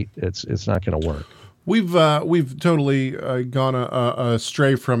your weight. It's not going to work. We've totally gone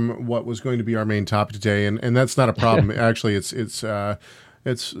astray from what was going to be our main topic today, and that's not a problem. Actually, it's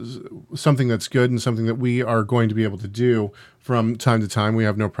something that's good and something that we are going to be able to do from time to time. We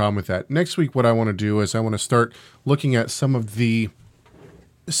have no problem with that. Next week, what I want to do is I want to start looking at some of the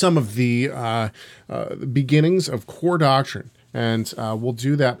beginnings of core doctrine. And we'll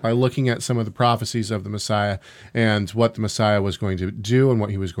do that by looking at some of the prophecies of the Messiah and what the Messiah was going to do and what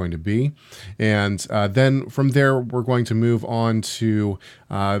he was going to be. And then from there, we're going to move on to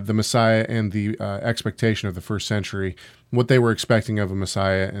the Messiah and the expectation of the first century, what they were expecting of a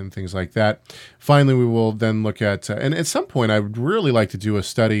Messiah and things like that. Finally, we will then look at, and at some point, I would really like to do a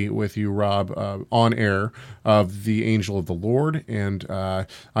study with you, Rob, on air of the angel of the Lord. And I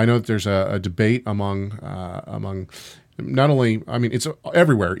know that there's a debate among not only, I mean, it's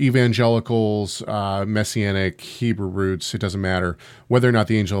everywhere, evangelicals, Messianic, Hebrew roots, it doesn't matter, whether or not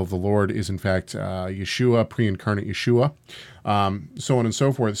the angel of the Lord is in fact Yeshua, pre-incarnate Yeshua, so on and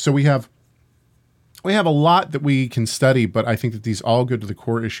so forth. So we have a lot that we can study, but I think that these all go to the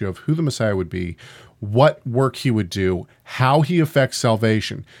core issue of who the Messiah would be, what work he would do, how he affects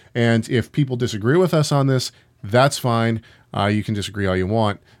salvation. And if people disagree with us on this, that's fine. You can disagree all you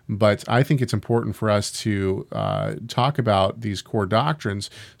want, but I think it's important for us to talk about these core doctrines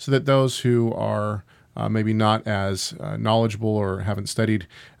so that those who are maybe not as knowledgeable or haven't studied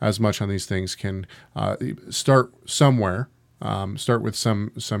as much on these things can start somewhere, start with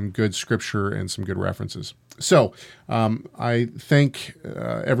some good scripture and some good references. So I thank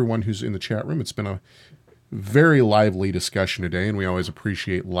everyone who's in the chat room. It's been a very lively discussion today, and we always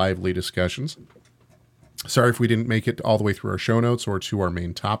appreciate lively discussions. Sorry if we didn't make it all the way through our show notes or to our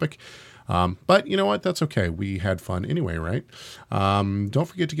main topic. But you know what? That's okay. We had fun anyway, right? Don't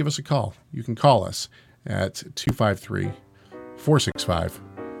forget to give us a call. You can call us at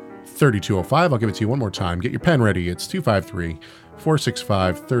 253-465-3205. I'll give it to you one more time. Get your pen ready. It's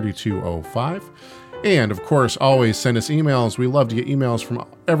 253-465-3205. And, of course, always send us emails. We love to get emails from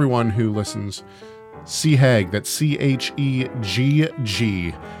everyone who listens. CHEGG, that's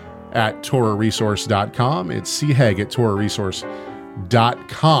CHEGG, at TorahResource.com. It's CHEGG at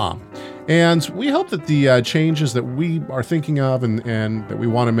TorahResource.com. And we hope that the changes that we are thinking of and that we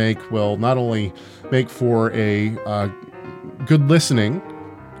want to make will not only make for a good listening,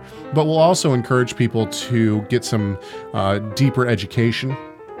 but will also encourage people to get some deeper education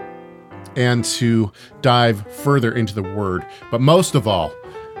and to dive further into the Word. But most of all,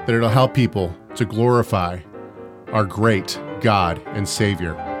 that it'll help people to glorify our great God and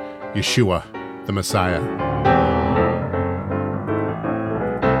Savior, Yeshua, the Messiah.